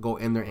gonna go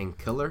in there and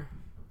kill her.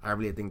 I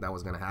really think that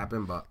was gonna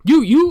happen, but who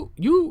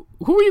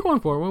were you going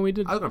for when we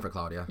did? I was going for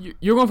Claudia.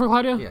 You're going for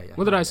Claudia? Yeah.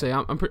 What did I say?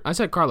 I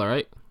said Carla,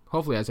 right?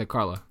 Hopefully, I said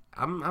Carla.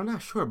 I'm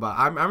not sure, but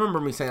I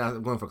remember me saying I was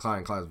going for Claudia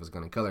and Claudia was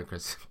going to kill her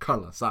because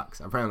Carla sucks.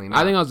 Apparently not.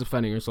 I think I was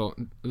defending her, so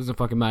it doesn't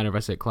fucking matter if I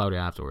said Claudia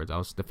afterwards. I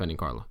was defending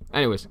Carla.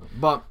 Anyways.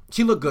 But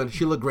she looked good.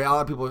 She looked great. A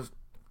lot of people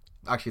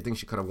actually think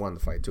she could have won the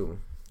fight, too.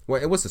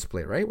 Well, it was a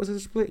split, right? Was it a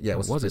split? Yeah, it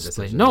was a split.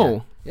 Decision.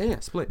 No. Yeah,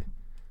 split.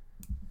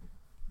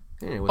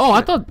 Yeah, split.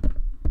 I thought...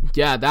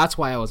 Yeah, that's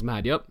why I was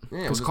mad. Yep.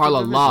 Because Carla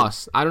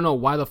lost. I don't know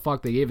why the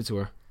fuck they gave it to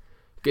her.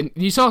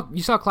 You saw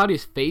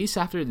Claudia's face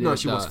after the... No,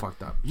 she was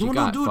fucked up. She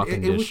got dude,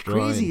 fucking it was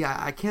destroyed. Crazy.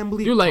 I can't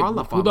believe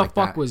Carla fought who the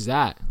fuck was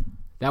that?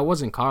 That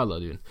wasn't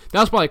Carla, dude. That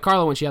was probably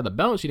Carla when she had the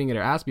belt. She didn't get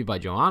her ass beat by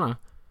Joanna.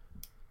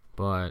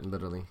 But...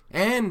 Literally.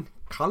 And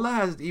Carla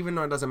has, even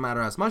though it doesn't matter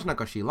as much, not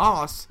because she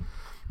lost,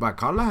 but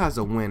Carla has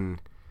a win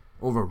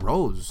over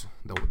Rose,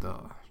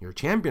 your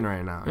champion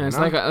right now. Yeah,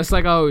 it's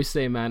like I always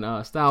say,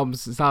 man.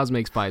 Styles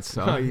makes fights.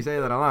 So. Oh, you say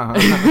that a lot,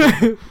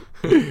 huh?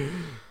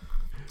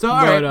 So,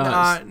 all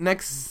right.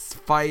 Next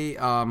fight.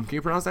 Can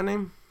you pronounce that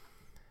name?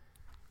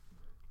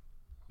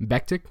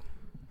 Bektic?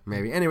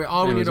 Maybe. Anyway,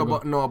 all we need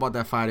to know about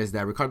that fight is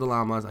that Ricardo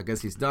Lamas, I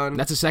guess he's done.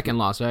 That's a second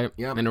loss, right?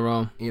 Yep. In a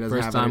row. He doesn't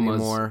have it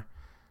anymore.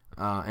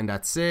 And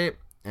that's it.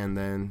 And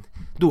then,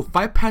 dude,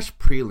 fight patch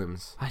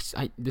prelims.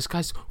 This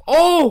guy's...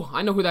 Oh!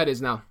 I know who that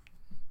is now.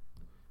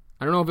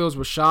 I don't know if it was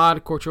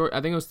Rashad Couture.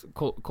 I think it was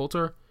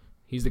Coulter.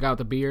 He's the guy with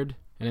the beard.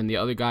 And then the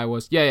other guy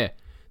was... Yeah.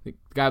 The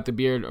guy with the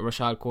beard,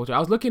 Rashad Coulter. I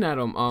was looking at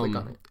him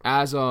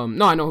as...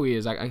 No, I know who he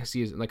is. I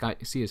see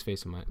his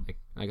face in my...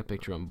 I can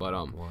picture him, but...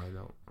 Well, I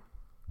don't.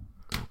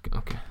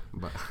 Okay.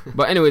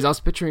 But anyways, I was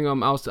picturing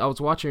him. I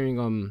was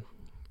watching...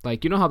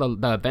 Like, you know how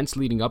the events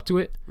leading up to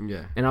it?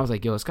 Yeah. And I was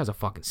like, yo, this guy's a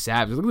fucking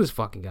savage. Look at this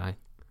fucking guy.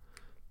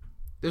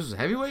 This was a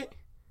heavyweight?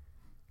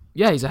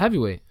 Yeah, he's a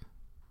heavyweight.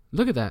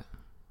 Look at that.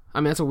 I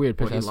mean, that's a weird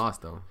picture. Well, he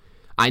lost, though.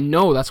 I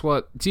know. That's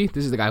what... See,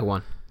 this is the guy who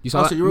won. You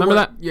saw that? So Remember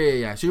that?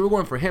 Yeah. So you were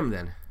going for him,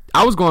 then?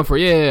 I was going for...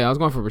 Yeah. I was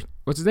going for...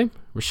 What's his name?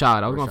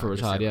 Rashad. I was going for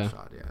Rashad, yeah.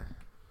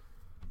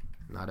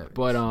 Not it.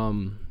 But,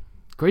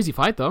 crazy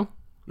fight, though.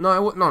 No,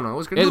 it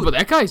was good. But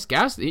that guy's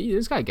gassed...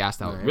 This guy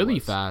gassed out really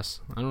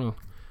fast. I don't know.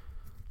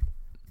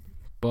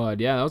 But,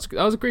 yeah,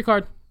 that was a great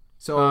card.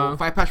 So,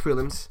 fight patch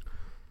prelims.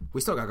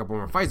 We still got a couple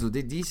more fights,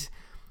 dude.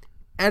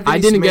 I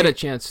didn't get a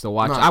chance to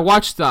watch. No. I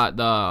watched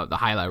the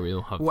highlight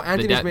reel of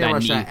Anthony Smith and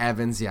Rashad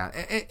Evans. Yeah,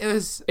 it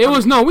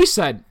was. No, we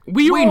said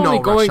we were only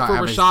going for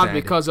Rashad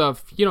because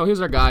of he was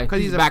our guy.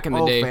 Because he's back in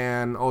the day,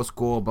 fan, old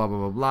school, blah blah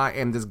blah blah.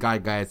 And this guy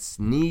gets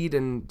kneed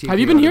and have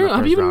you been here?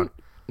 Have you been?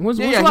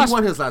 Yeah, he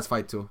won his last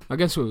fight too.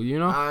 Against who? You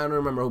know? I don't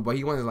remember who, but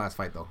he won his last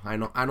fight though. I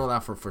know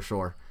that for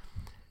sure.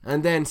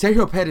 And then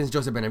Sergio Pettis,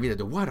 Joseph Benavidez,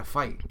 dude, what a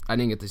fight. I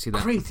didn't get to see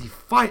that. Crazy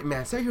fight,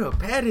 man. Sergio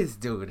Pettis,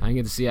 dude. I didn't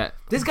get to see that.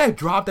 This guy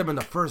dropped him in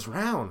the first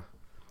round.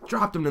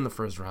 dropped him in the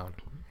first round.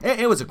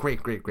 It was a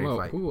great Well,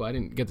 fight. ooh, I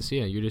didn't get to see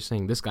it. You're just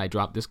saying this guy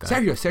dropped this guy.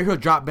 Sergio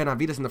dropped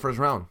Benavidez in the first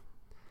round.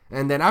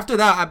 And then after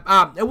that,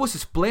 it was a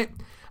split.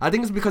 I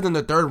think it's because in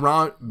the third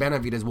round,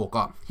 Benavidez woke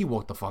up. He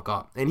woke the fuck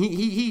up. And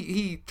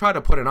he tried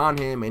to put it on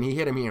him, and he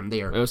hit him here and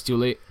there. It was too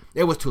late.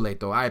 It was too late,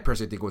 though. I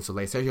personally think it was too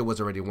late. Sergio was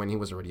already winning. He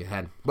was already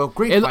ahead. But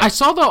great fight. I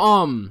saw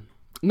the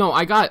No,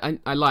 I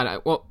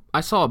lied. I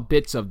saw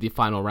bits of the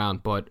final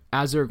round, but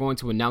as they're going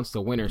to announce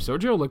the winner,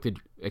 Sergio looked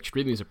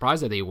extremely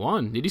surprised that they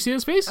won. Did you see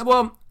his face?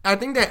 Well, I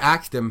think they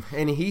asked him,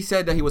 and he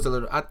said that he was a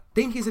little. I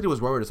think he said he was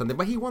worried or something,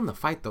 but he won the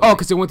fight though. Oh,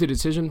 because it went to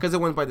decision. Because it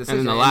went by decision.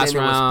 And in the last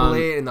then round, it was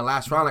split in the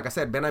last round. Like I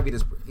said,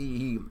 Benavidez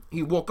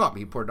he woke up.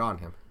 He poured on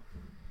him.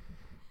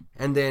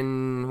 And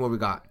then what we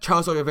got?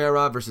 Charles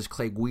Oliveira versus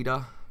Clay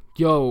Guida.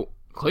 Yo,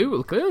 Clay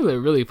looked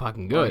really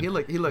fucking good. He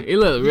looked really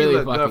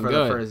good fucking for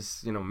good. the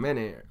first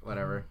minute,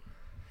 whatever.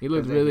 He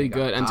looked really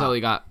good until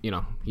he got he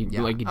ducked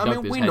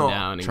his head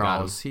down and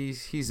Charles, got him.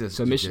 he's a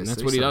Submission.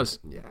 That's what he does.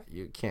 Yeah,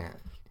 you can't.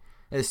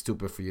 It's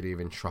stupid for you to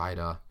even try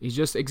to. He's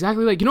just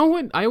exactly like, you know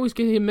what? I always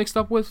get him mixed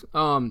up with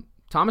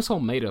Thomas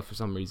Almeida for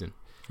some reason.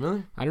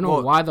 Really? I don't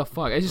know why the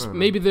fuck. It's just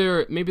maybe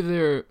their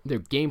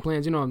game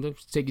plans. They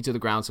take you to the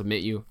ground,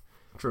 submit you.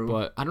 True.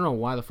 But I don't know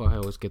why the fuck I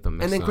always get them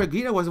mixed up. And then Clay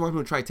Guida was the one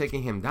who tried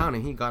taking him down,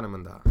 and he got him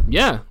in the.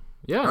 Yeah.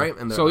 Right.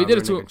 And so he did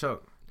it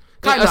to.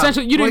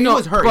 Essentially, you didn't know. He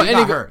was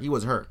hurt. He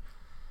was hurt.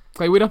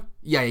 Clay Guida?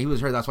 Yeah, he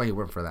was hurt. That's why he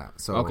went for that.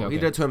 So okay. He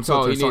did it to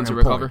himself. So to he needed to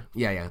point. recover.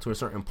 Yeah, to a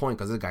certain point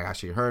because this guy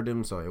actually hurt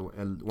him. So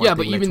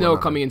but even though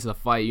coming into the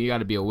fight, you got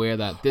to be aware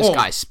that this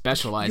guy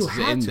specializes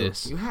in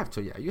this. You have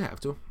to. Yeah, you have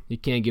to. You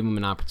can't give him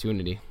an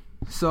opportunity.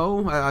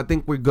 So I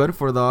think we're good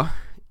for the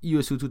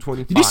UFC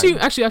 225. Did you see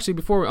actually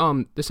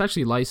before this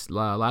actually last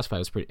fight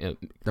was pretty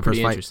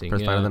interesting.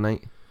 First fight of the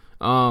night.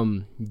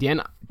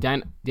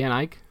 Dan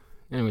Ike.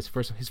 Anyways,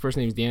 his first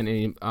name is Dan,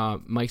 and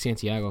Mike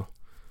Santiago.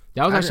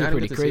 That was actually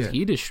pretty crazy.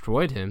 He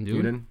destroyed him, dude.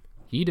 You didn't?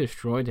 He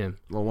destroyed him.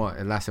 Well, what?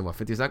 It lasted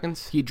 50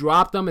 seconds? He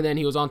dropped him, and then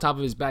he was on top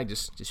of his back,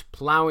 just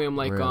plowing him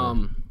like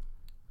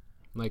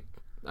like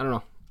I don't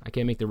know. I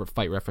can't make the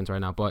fight reference right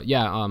now, but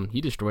yeah,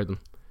 he destroyed them.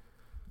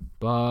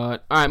 But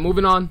all right,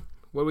 moving on.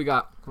 What do we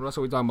got? What else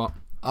are we talking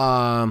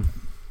about?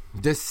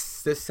 This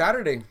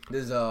Saturday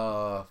there's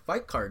a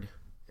fight card,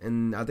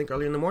 and I think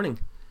early in the morning.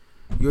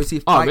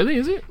 UFC fight. Oh, really?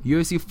 Is it?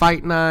 UFC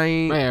Fight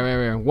Night.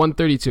 Right.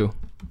 132.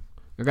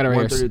 I got it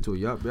right here. 132.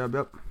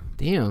 Yep.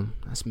 Damn,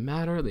 that's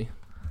mad early.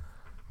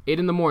 8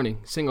 in the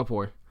morning,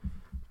 Singapore.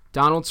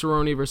 Donald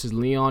Cerrone versus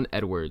Leon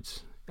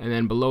Edwards. And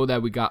then below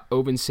that, we got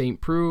Ovince St.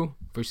 Preux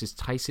versus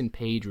Tyson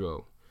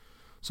Pedro.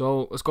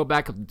 So let's go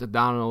back to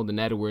Donald and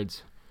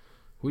Edwards.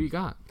 Who you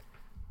got?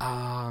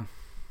 I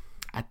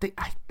think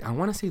I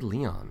want to say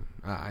Leon.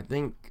 I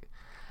think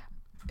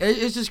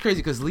it's just crazy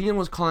because Leon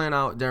was calling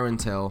out Darren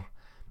Till,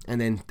 and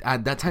then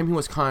at that time he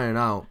was calling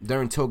out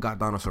Darren Till got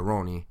Donald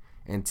Cerrone,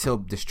 and Till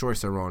destroyed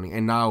Cerrone,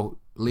 and now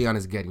Leon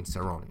is getting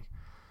Cerrone.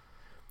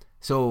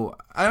 So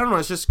I don't know.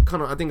 It's just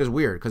kind of, I think it's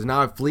weird because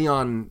now if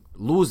Leon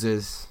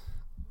loses,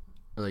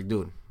 like,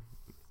 dude,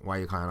 why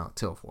are you calling out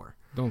Till for?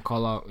 Don't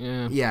call out.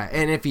 Yeah,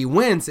 and if he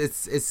wins,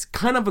 it's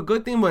kind of a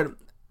good thing, but.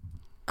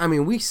 I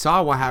mean, we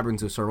saw what happened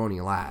to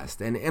Cerrone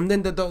last, and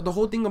then the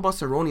whole thing about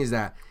Cerrone is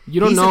that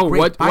you don't know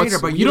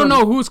you don't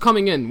know who's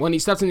coming in when he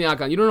steps in the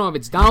octagon. You don't know if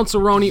it's Donald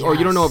Cerrone or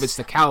you don't know if it's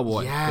the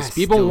Cowboy. Because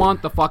people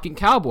want the fucking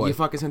Cowboy. You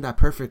fucking said that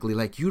perfectly.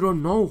 Like, you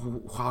don't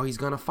know how he's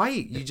gonna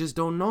fight. You just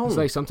don't know. It's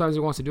like sometimes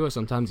he wants to do it,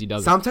 sometimes he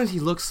doesn't. Sometimes he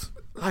looks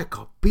like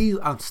a be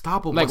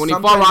unstoppable. Like when he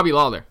fought Robbie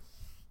Lawler.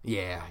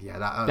 Yeah,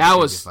 that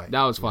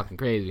was fucking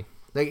crazy.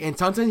 Like, and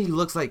sometimes he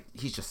looks like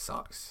he just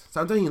sucks.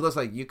 Sometimes he looks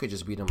like you could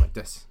just beat him like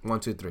this. 1,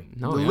 2, 3.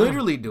 No,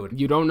 literally, dude.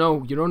 You don't know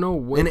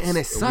what and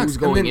it sucks. Who's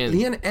going and then in.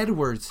 Leon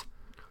Edwards,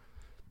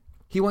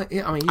 he went.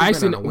 I mean, I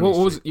actually, what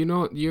was you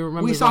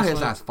remember? We saw his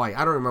last fight.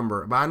 I don't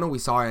remember, but I know we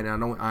saw it, and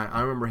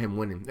I remember him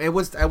winning. It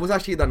was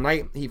actually the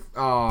night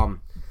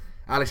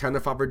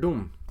Alexander fought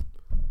Verdum.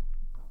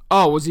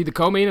 Oh, was he the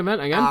co-main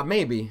event again?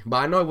 Maybe, but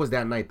I know it was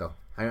that night though.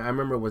 I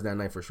remember it was that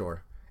night for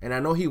sure, and I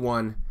know he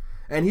won.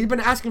 And he's been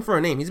asking for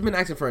a name. He's been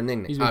asking for a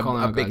nickname. He's been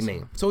calling out big guys.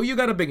 name. So you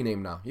got a big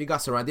name now. You got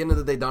Cerrone. At the end of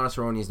the day, Donald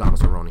Cerrone is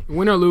Donald Cerrone.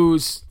 Win or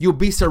lose, you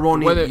beat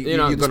Cerrone. Whether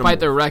despite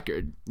their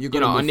record,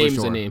 a name's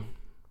a name.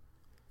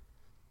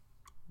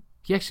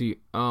 He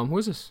actually, who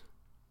is this?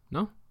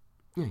 No.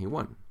 Yeah, he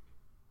won.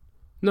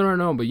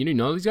 No. But you didn't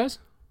know these guys?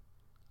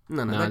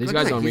 No. These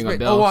guys don't ring a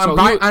bell.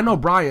 I know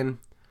Brian.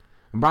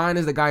 Brian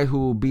is the guy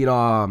who beat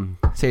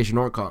Sage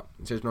Northcutt.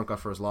 Sage Northcutt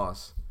for his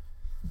loss.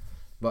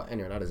 But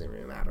anyway, that doesn't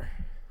really matter.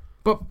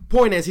 But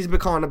point is, he's been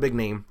calling a big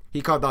name.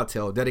 He called out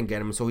Till, didn't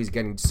get him, so he's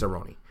getting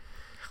Cerrone.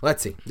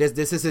 Let's see.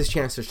 This is his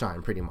chance to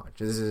shine, pretty much.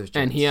 This is his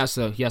chance. And he has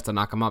to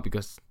knock him out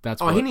because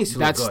that's he needs to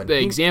look good. That's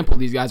the example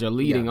these guys are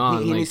leading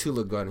on. He needs to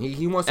look good.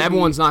 He wants to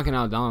everyone's knocking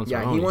out Donald Cerrone.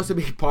 Yeah, he wants to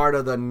be part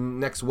of the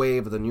next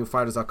wave of the new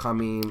fighters that are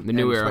coming. The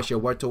new era. Especially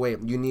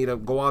welterweight. You need to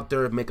go out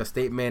there, make a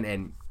statement,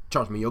 and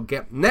trust me, you'll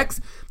get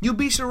next. You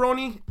beat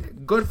Cerrone,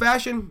 good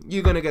fashion.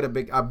 You're gonna get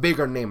a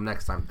bigger name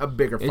next time, a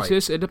bigger fight.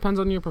 It depends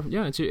on your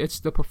it's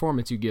the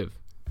performance you give.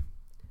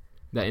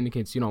 that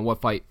indicates,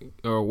 what fight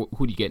or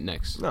who do you get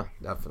next. No,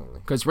 definitely.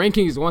 Because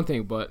ranking is one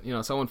thing, but,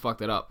 someone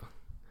fucked it up.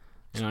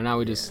 Now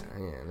we just...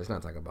 Yeah, let's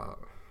not talk about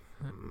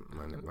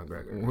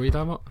McGregor. Who are you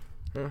talking about?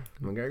 Huh?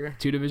 McGregor?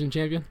 2-division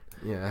champion?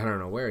 Yeah, I don't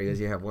know where he is.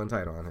 You have one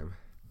title on him.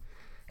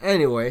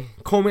 Anyway,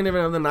 co-main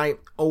event of the night,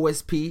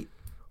 OSP,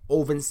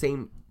 Ovince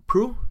St.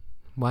 Preux.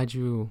 Why'd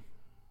you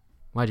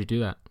do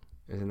that?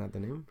 Isn't that the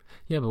name?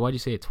 Yeah, but why'd you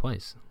say it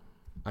twice?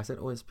 I said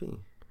OSP.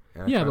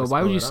 Yeah, but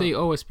why would you say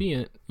OSP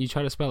and you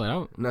try to spell it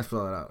out? Not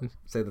spell it out.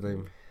 Say the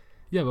name.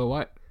 Yeah, but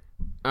what?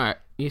 All right,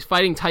 he's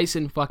fighting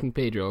Tyson fucking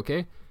Pedro.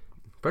 Okay.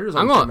 Pedro's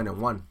on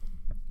 7-1.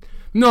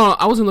 No,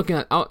 I wasn't looking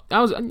at.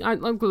 I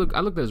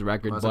looked at his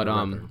record, but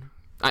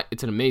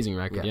it's an amazing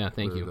record. Yeah,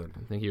 thank you,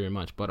 thank you very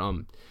much. But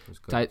no,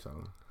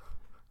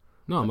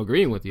 I'm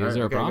agreeing with you. Is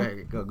there a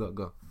problem?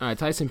 Go. All right,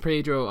 Tyson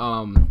Pedro.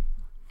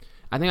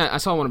 I think I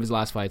saw one of his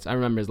last fights. I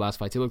remember his last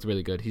fights. He looked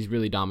really good. He's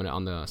really dominant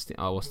on the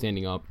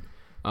standing up.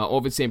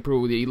 Ovince St.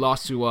 Preux, he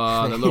lost to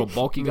the little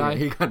bulky guy.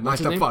 He got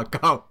knocked the fuck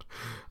out.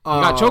 He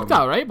got choked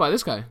out, right, by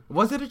this guy.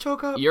 Was it a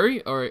choke out?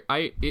 Yuri or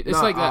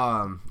it's like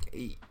that.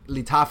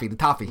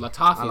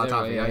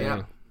 Latafi.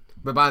 Yeah.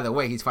 But by the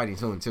way, he's fighting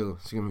soon too.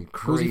 It's gonna be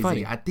crazy. Who's he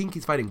fighting? I think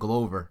he's fighting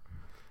Glover.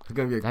 It's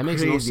gonna be a that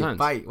crazy makes no sense.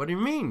 fight. What do you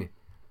mean?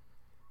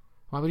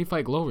 Why would he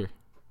fight Glover?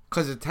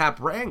 Because it's top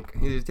rank.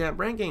 He's top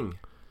ranking.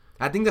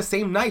 I think the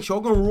same night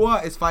Shogun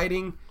Rua is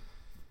fighting.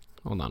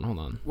 Hold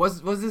on.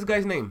 What's this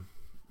guy's name?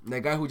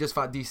 That guy who just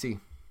fought DC.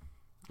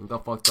 He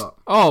got fucked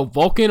up. Oh,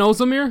 Volkan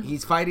Ozdemir?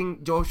 He's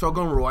fighting Joe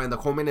Shogun Rua, and the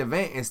co-main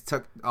event is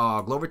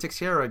Glover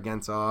Teixeira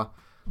against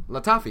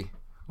Latafi.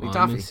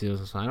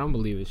 I don't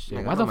believe this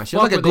shit. Why the fuck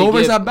look at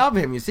Glover's above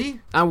him, you see?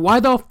 And why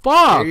the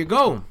fuck? There you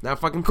go. That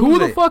fucking proves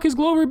Who the fuck is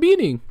Glover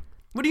beating?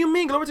 What do you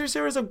mean? Glover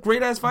Teixeira is a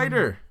great-ass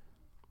fighter.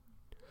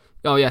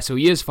 Oh, yeah, so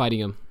he is fighting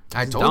him.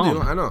 I told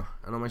you. I know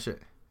my shit.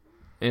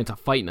 And it's a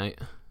fight night.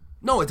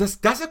 No,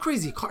 that's a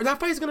crazy card. That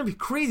fight is going to be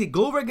crazy.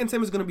 Glover against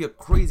him is going to be a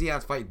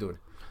crazy-ass fight, dude.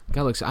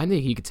 Guy looks... I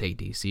think he could take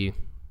DC.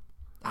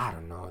 I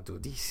don't know,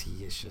 dude.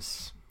 DC is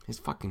just... His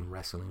fucking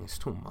wrestling is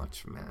too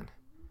much, man.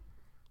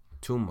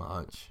 Too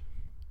much.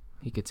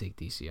 He could take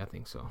DC, I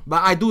think so.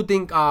 But I do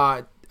think,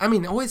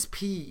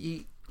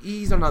 OSP,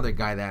 he's another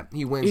guy that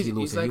he wins, he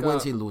loses. Like he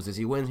wins, he loses.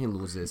 He wins, he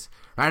loses.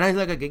 Right now, he's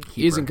like a gatekeeper.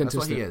 He isn't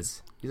consistent. That's what he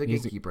is. He's a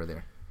gatekeeper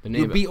there.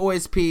 You beat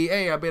OSP.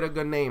 Hey, I bet a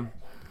good name.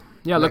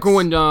 Yeah, look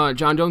when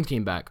John Jones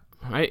came back.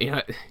 Right?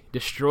 Yeah,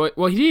 destroyed.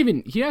 Well,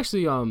 he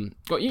actually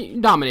he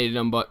dominated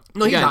him, but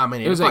no, he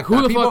dominated. It was like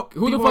who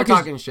the fuck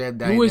talking shit.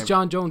 Who is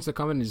John Jones to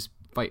come in and just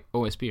fight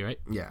OSP, right?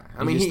 Yeah,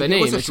 it's the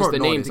name. It's just the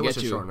name to get you. It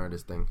was a short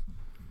notice thing,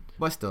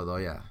 but still though,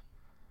 yeah.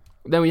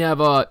 Then we have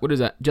what is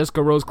that?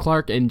 Jessica Rose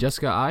Clark and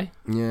Jessica I.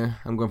 Yeah,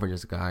 I'm going for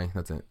Jessica I.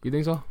 That's it. You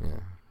think so? Yeah,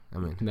 I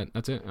mean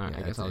that's it. All right,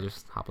 I guess I'll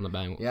just hop on the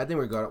bang. Yeah, I think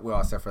we're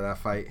all set for that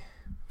fight.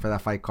 For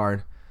that fight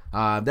card.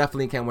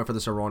 Definitely can't wait for the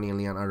Cerrone and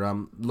Leon.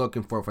 I'm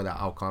looking forward for that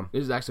outcome.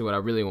 This is actually what I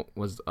really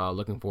was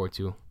looking forward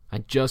to. I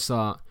just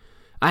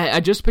I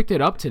just picked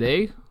it up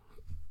today,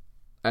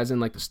 as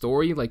in like the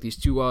story, like these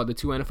the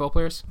two NFL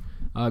players,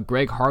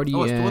 Greg Hardy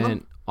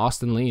and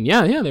Austin Lane.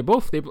 Yeah, they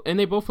both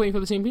playing for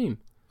the same team.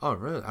 Oh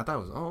really? I thought it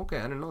was. Oh okay,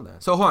 I didn't know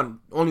that. So hold on,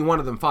 only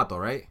one of them fought though,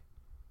 right?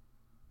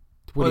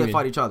 What do you they mean?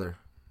 Fought each other?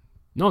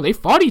 No, they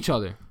fought each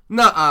other.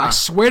 Nuh-uh. I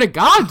swear to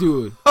God,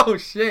 dude. Oh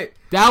shit.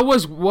 That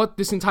was what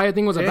this entire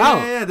thing was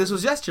about. Yeah. This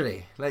was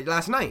yesterday, like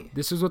last night.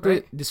 This was what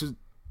this.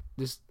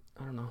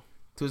 I don't know.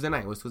 Tuesday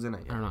night. It was Tuesday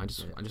night. Yeah. I don't know. I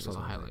just saw the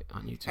highlight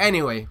on YouTube.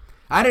 Anyway,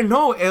 I didn't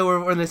know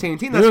we're on the same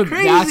team. That's dude,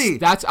 crazy.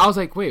 I was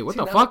like, wait, what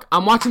the fuck?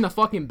 I'm watching the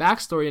fucking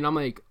backstory and I'm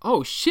like,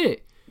 oh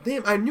shit.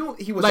 Damn, I knew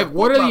he was like,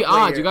 what are the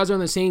odds? You guys are on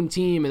the same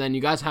team and then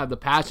you guys have the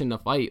passion to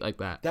fight like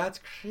that. That's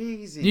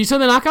crazy. Did you see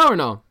the knockout or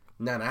no?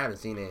 No, I haven't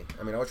seen it.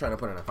 I mean, I was trying to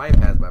put in a fight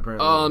pass, but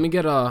apparently. Oh, let me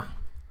get a.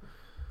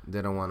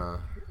 They don't want to.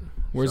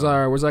 Where's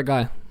that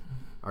guy?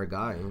 Our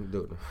guy,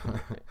 dude.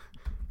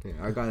 Yeah,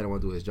 our guy didn't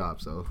want to do his job,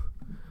 so.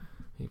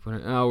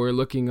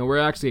 We're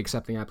actually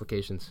accepting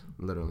applications.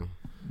 Literally,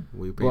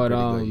 we pay pretty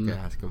good. You can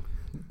ask him.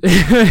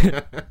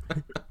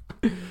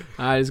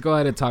 Alright, let's go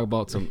ahead and talk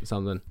about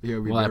something. Yeah,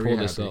 while I pull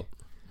this up.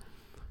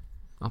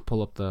 I'll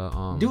pull up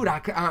the dude.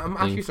 I'm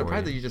actually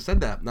surprised that you just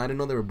said that. I didn't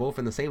know they were both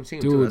in the same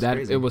team. Dude, too. That's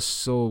crazy.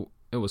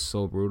 It was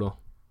so brutal.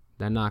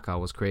 That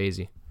knockout was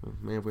crazy.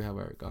 Man, if we have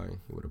our guy,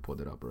 he would have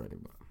pulled it up already.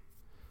 But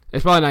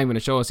it's probably not even going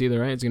to show us either,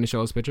 right? It's going to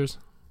show us pictures.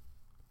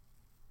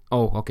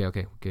 Oh, okay. We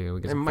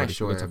get it might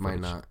show it. It might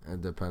not.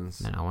 It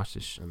depends. Nah, watch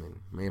this. I mean,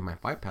 maybe my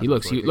fight pass.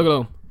 Look at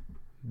him.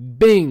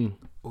 Bing.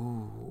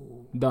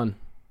 Ooh. Done.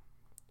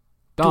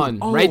 Dude,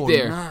 right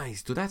there.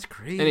 Nice, dude. That's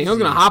crazy. And he was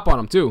gonna hop on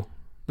him too.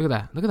 Look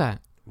at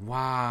that.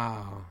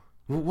 Wow.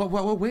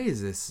 What weight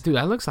is this? Dude,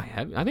 that looks like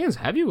heavy. I think it's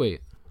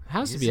heavyweight. It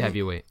has to be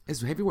heavyweight.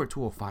 It's heavyweight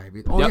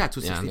 205. Oh, yep. Yeah,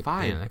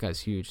 265. Yeah, that guy's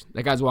huge.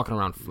 That guy's walking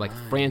around like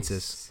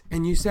Francis.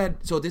 And you said,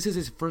 so this is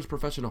his first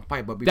professional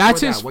fight, but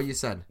before what you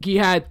said? He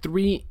had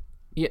 3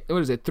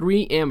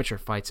 amateur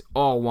fights,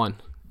 all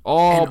won.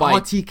 All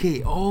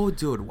TK. Oh,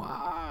 dude,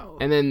 wow.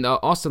 And then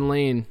Austin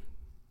Lane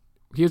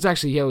He was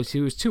actually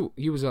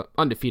he was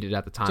undefeated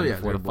at the time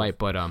before the fight,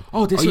 but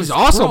he's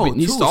also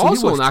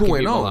knocking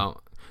people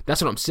out.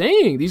 That's what I'm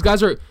saying. These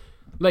guys are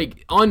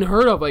like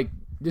unheard of. Like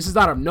this is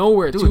out of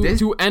nowhere. Dude,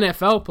 two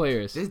NFL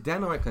players. This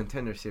Dana White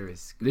Contender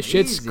Series. This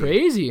shit's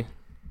crazy.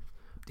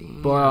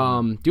 Damn.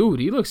 But dude,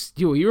 he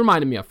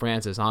reminded me of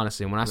Francis.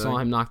 Honestly, when I saw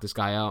him knock this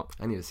guy out,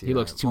 I need to see. He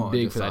looks too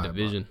big for that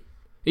division.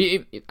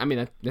 I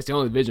mean, that's the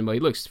only division, but he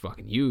looks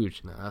fucking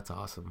huge. Nah, that's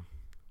awesome.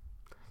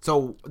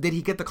 So, did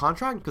he get the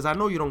contract? Because I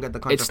know you don't get the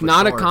contract. It's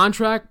not a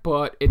contract,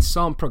 but it's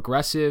some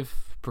progressively.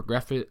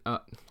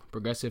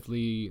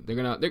 They're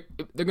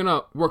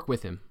gonna work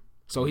with him.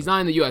 So he's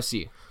not in the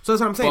UFC. So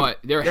that's what I'm saying. But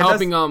they're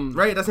helping him.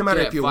 Right. It doesn't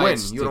matter if you win.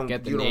 You don't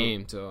get the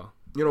name to.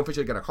 You don't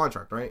officially get a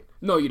contract, right?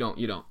 No, you don't.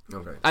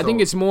 Okay. I think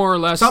it's more or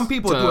less. Some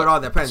people do it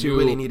all depends. You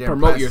really need to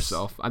promote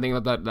yourself. I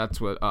think that's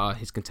what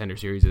his Contender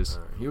Series is.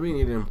 You really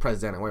need to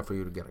impress Dana White for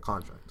you to get a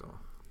contract, though.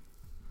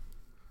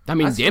 I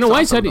mean, Dana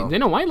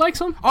White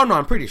likes him. Oh no,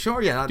 I'm pretty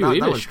sure. Yeah, dude, he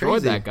that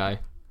destroyed that guy.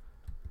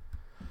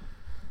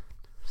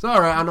 So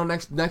all right, I know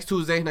next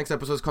Tuesday, next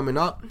episode's coming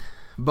up.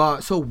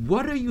 But so,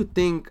 what do you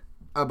think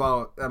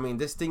about? I mean,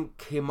 this thing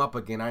came up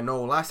again. I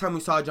know last time we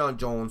saw John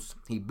Jones,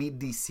 he beat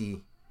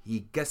DC.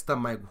 He gets the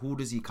mic. Who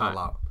does he call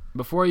out?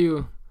 Before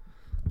you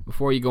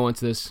go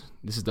into this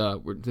is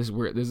the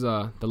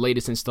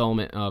latest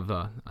installment of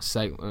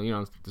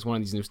this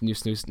one of these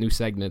new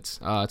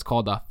segments. It's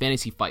called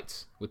Fantasy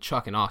Fights with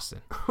Chuck and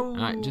Austin. All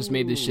right, just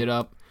made this shit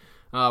up.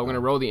 We're gonna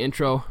roll the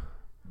intro.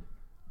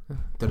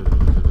 We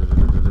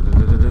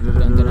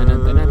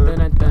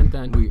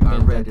are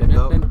ready to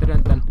go.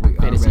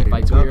 Fantasy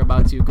Fights. We're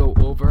about to go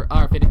over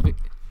our fantasy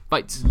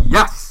fights.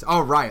 Yes.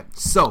 All right.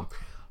 So.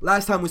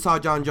 Last time we saw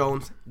John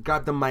Jones,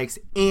 got the mics,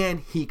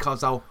 and he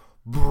calls out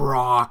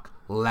Brock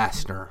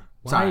Lesnar.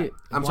 Sorry.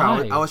 I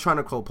was trying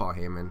to quote Paul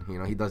Heyman. You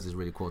know, he does this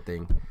really cool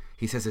thing.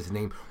 He says his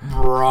name,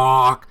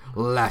 Brock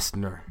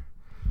Lesnar.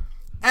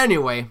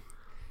 Anyway,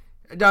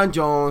 John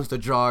Jones, the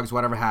drugs,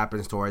 whatever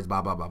happens towards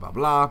blah, blah, blah, blah,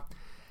 blah.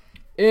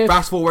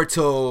 Fast forward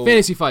to...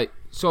 Fantasy fight.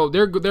 So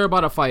they're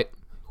about to fight.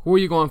 Who are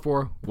you going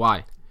for?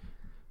 Why?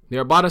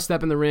 They're about to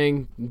step in the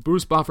ring.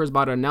 Bruce Buffer's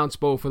about to announce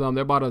both of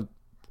them.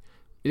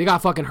 They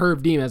got fucking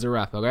Herb Dean as a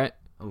ref, okay?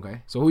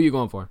 Okay. So who are you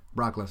going for?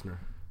 Brock Lesnar.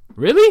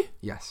 Really?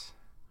 Yes.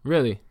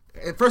 Really?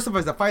 First of all,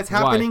 as the fight's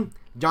happening,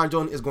 John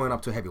Jones is going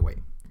up to heavyweight.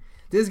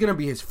 This is going to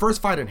be his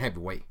first fight in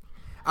heavyweight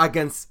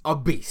against a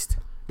beast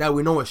that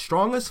we know is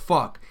strong as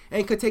fuck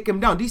and could take him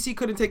down. DC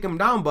couldn't take him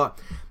down, but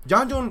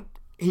John Jones,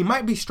 he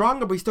might be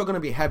stronger, but he's still going to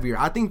be heavier.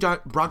 I think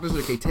Brock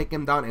Lesnar can take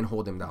him down and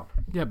hold him down.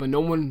 Yeah, but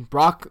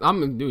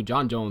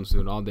John Jones,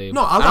 dude, all day.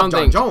 No, I love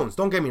John Jones.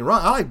 Don't get me wrong.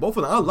 I like both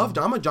of them. I love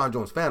John. I'm a John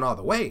Jones fan all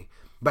the way.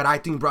 But I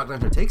think Brock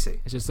Lesnar takes it.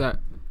 It's just that...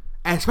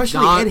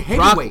 Especially in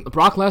heavyweight.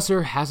 Brock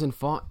Lesnar hasn't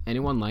fought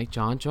anyone like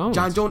John Jones.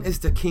 John Jones is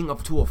the king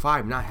of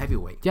 205, not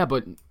heavyweight. Yeah,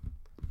 but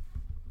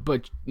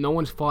no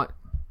one's fought...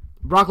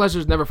 Brock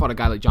Lesnar's never fought a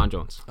guy like John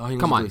Jones.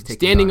 Come on,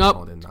 standing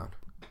up.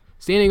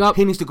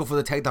 He needs to go for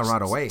the takedown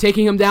right away.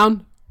 Taking him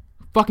down?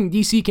 Fucking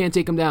DC can't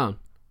take him down.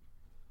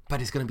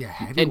 But it's going to be a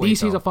heavyweight, and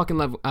DC's a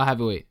fucking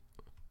heavyweight.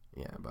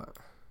 Yeah, but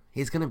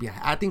he's going to be...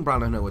 I think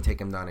Brock Lesnar would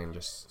take him down and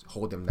just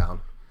hold him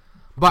down.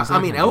 But I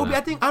mean, it would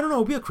be. I don't know. It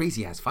would be a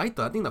crazy ass fight,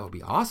 though. I think that would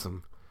be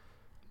awesome,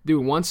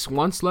 dude. Once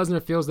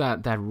Lesnar feels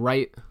that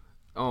right,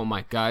 oh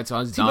my god, so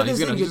he's done.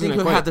 You think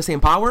he'll have the same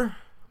power?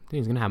 I think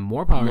he's gonna have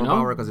more power. More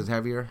power because it's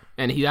heavier,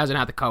 and he doesn't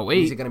have to cut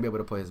weight. He's gonna be able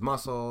to put his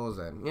muscles,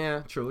 and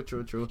yeah, true.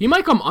 He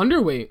might come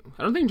underweight.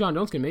 I don't think John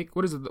Jones can make.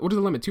 What is the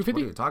limit? 250?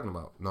 What are you talking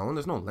about? No,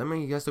 there's no limit.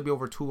 He has to be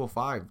over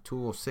 205,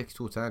 206,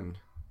 210.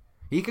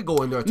 He could go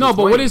in there. No,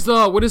 but what is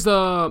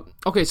the?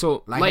 Okay,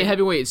 so light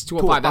heavyweight is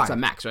 205. That's a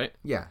max, right?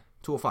 Yeah.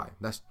 205.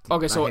 That's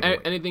okay. So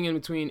anything in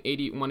between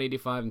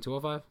 185 and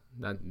 205,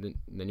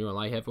 then you're a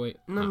light heavyweight.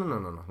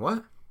 No.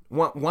 What?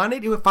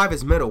 185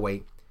 is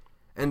middleweight,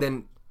 and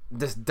then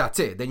that's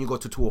it. Then you go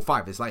to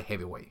 205. It's light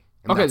heavyweight.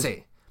 And that's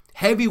it.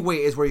 Heavyweight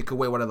is where you can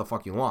weigh whatever the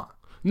fuck you want.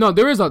 No,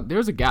 there's a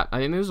gap. I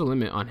think there's a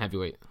limit on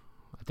heavyweight.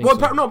 I think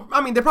no.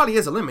 I mean, there probably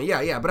is a limit.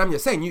 Yeah. But I'm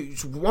just saying,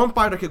 one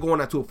fighter could go in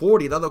at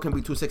 240, the other can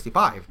be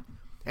 265.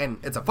 And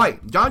it's a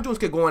fight. John Jones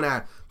could go in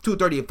at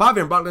 235,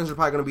 and Brock Lesnar is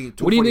probably going to be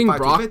 245,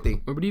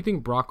 250. What do you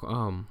think Brock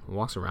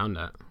walks around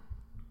at?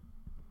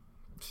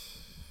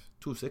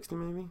 260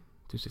 maybe?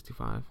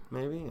 265?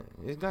 Maybe.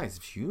 This guy's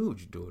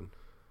huge, dude.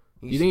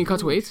 You think he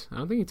cuts weight? I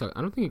don't think he cuts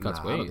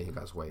weight. I don't think he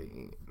cuts weight.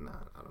 Nah,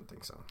 I don't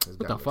think so.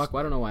 What the fuck?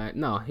 I don't know why.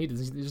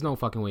 There's no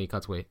fucking way he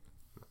cuts weight.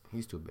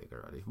 He's too big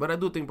already. But I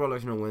do think Brock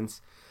Lesnar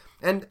wins.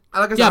 And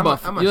like I said,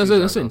 I'm a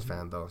listen,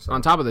 fan though. So.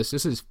 On top of this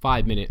is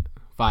 5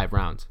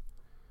 rounds.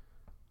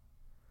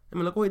 I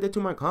mean, look what he did to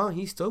Mark Hunt.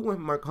 He still went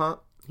Mark Hunt.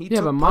 He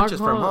took punches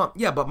from Hunt.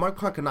 Yeah, but Mark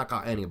Hunt can knock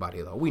out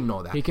anybody, though. We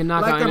know that. He can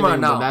knock out anybody,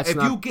 now. If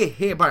you get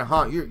hit by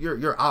Hunt,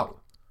 you're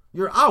out.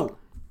 You're out.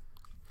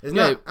 It's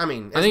not. I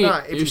mean, it's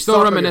not. If you're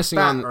still reminiscing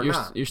on.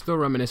 You're still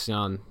reminiscing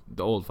on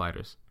the old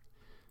fighters,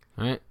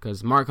 right?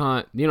 Because Mark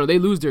Hunt, they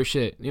lose their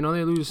shit. They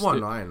lose. Well,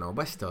 no, I know,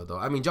 but still, though.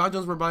 I mean, John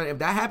Jones, if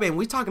that happened,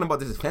 we're talking about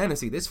this as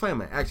fantasy. This fight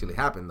might actually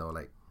happen, though.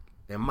 Like,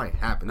 It might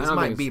happen. This I don't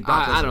might think be it's-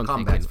 Brock I Lesnar don't think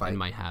comeback it fight.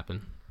 might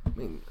happen. I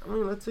mean,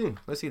 let's see.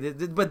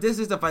 But this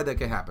is the fight that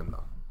could happen,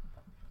 though.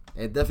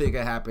 It definitely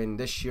could happen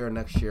this year,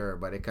 next year,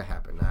 but it could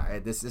happen.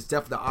 This is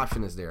definitely the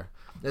option is there,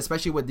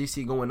 especially with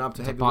DC going up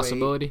to heavyweight.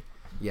 Possibility.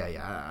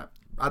 Yeah.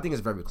 I think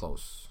it's very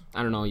close.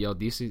 I don't know, yo,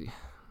 DC.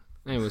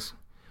 Anyways,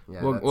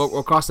 Yeah,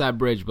 we'll cross that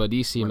bridge, but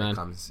DC, when man.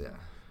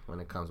 When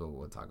it comes,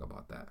 we'll talk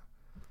about that.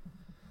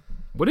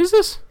 What is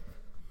this?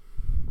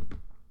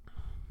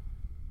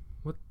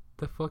 What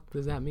the fuck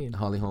does that mean?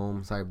 Holly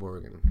Holm,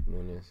 Cyborg, and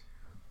Nunes.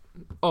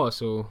 Oh,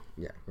 so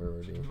Yeah,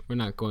 we're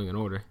not going in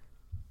order.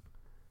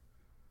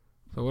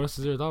 So what else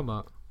is there to talk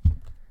about?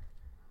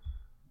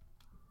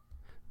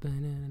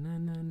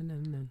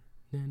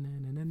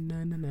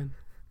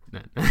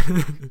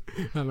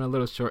 Having a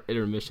little short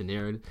intermission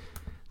here.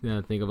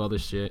 Yeah, think of other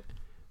shit.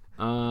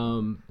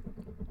 You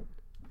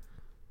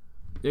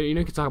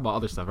can talk about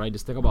other stuff, right?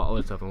 Just think about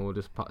other stuff, and we'll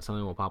just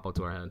something will pop up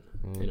to our head,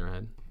 in our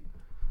head.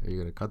 Are you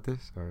gonna cut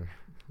this or?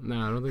 No,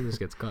 I don't think this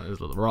gets cut.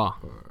 It's raw.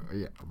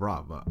 Yeah,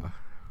 raw, but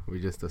we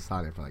just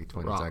decided for like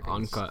 20 Raw,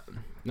 seconds. uncut.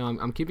 No,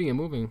 I'm keeping it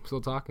moving. I'm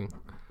still talking.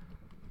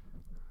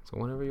 So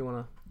whenever you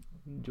wanna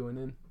join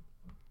in.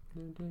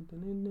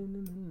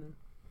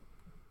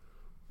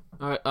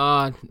 All right.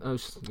 How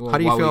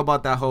do you feel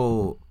about that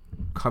whole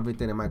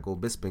Covington and Michael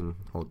Bisping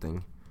whole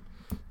thing?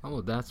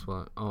 Oh, that's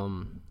what.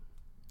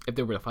 If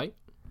they were to fight,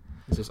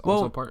 is this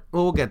also part?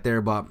 Well, we'll get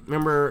there, but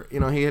remember,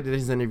 he had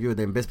his interview with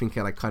him. Bisping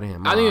kept like cutting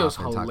him off. I think it was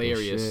and talking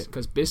hilarious shit.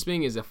 because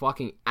Bisping is a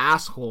fucking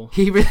asshole.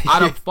 He really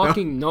out of is,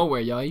 fucking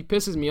nowhere, yo. He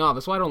pisses me off.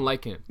 That's why I don't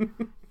like him.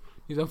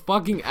 He's a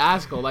fucking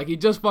asshole. Like he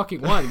just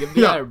fucking won. Give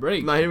the guy a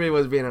break. No, he really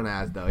was being an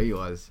ass though. He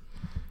was,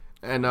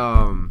 and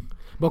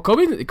But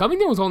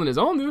Covington was holding his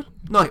own, dude.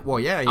 no, well,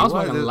 yeah, he I was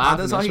was. fucking laughing.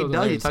 That's all That he shit was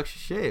does. He hilarious. talks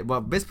shit.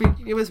 But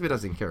Bisping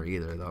doesn't care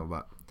either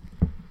though.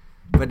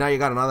 But now you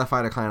got another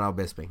fighter calling out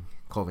Bisping,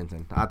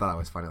 Covington. I thought that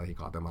was funny that he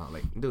called him out.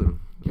 Like, dude,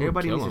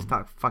 everybody kill needs to him.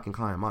 stop fucking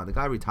calling him out. The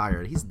guy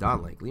retired. He's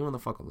done. Like, leave him the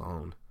fuck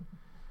alone.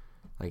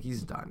 Like,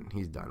 he's done.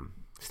 He's done.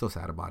 Still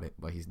sad about it,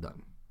 but he's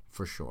done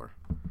for sure.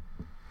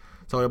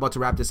 So we're about to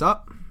wrap this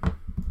up. I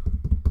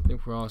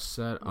think we're all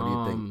set. What do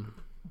you think?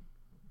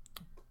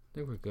 I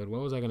think we're good.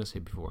 What was I gonna say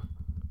before?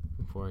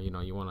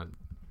 You want to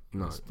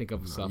No, think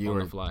of stuff you on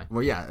were- the fly.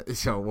 Well, yeah.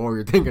 So what were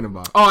you thinking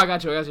about? Oh, I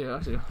got you.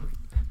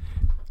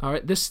 All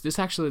right, this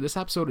episode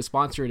is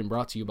sponsored and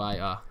brought to you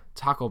by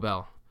Taco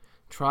Bell.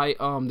 Try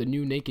the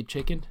new naked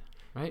chicken,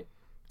 right?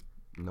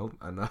 Nope,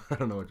 I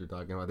don't know what you're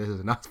talking about. This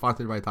is not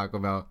sponsored by Taco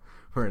Bell.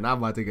 We're not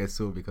about to get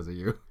sued because of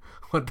you.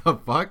 What the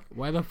fuck?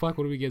 Why the fuck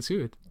would we get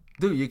sued?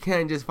 Dude, you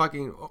can't just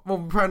fucking... Well, we'll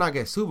probably not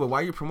get sued, but why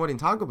are you promoting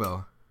Taco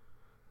Bell?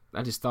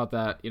 I just thought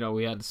that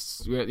we had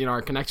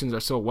our connections are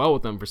so well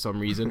with them for some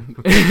reason.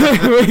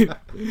 I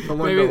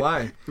wonder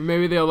why.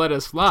 Maybe they'll let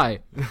us fly.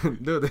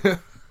 Dude, this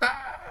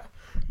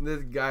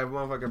guy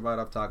motherfucker brought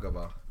up Taco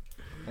Bell.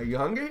 Are you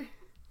hungry?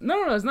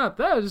 No, it's not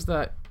that. It's just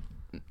that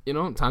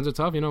times are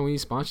tough. We need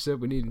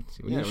sponsorship. We need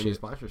shit.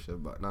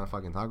 sponsorship, but not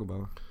fucking Taco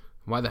Bell.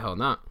 Why the hell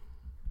not?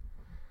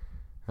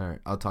 All right,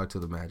 I'll talk to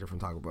the manager from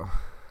Taco Bell.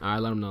 All right,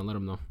 let him know.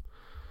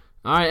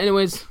 All right,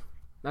 anyways,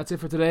 that's it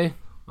for today.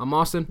 I'm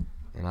Austin.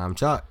 And I'm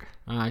Chuck.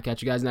 All right,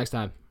 catch you guys next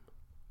time.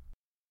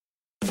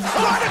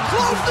 Trying to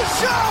close the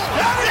show.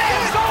 There it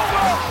is.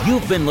 Over.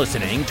 You've been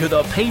listening to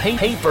the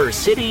Paper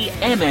City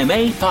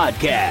MMA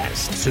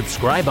Podcast.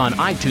 Subscribe on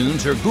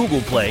iTunes or Google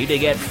Play to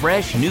get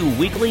fresh new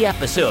weekly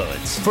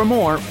episodes. For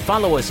more,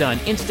 follow us on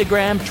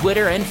Instagram,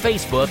 Twitter, and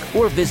Facebook,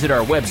 or visit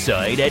our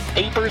website at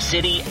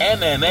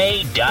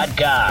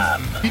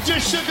papercitymma.com. You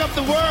just shook up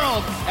the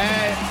world,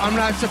 and I'm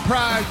not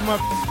surprised,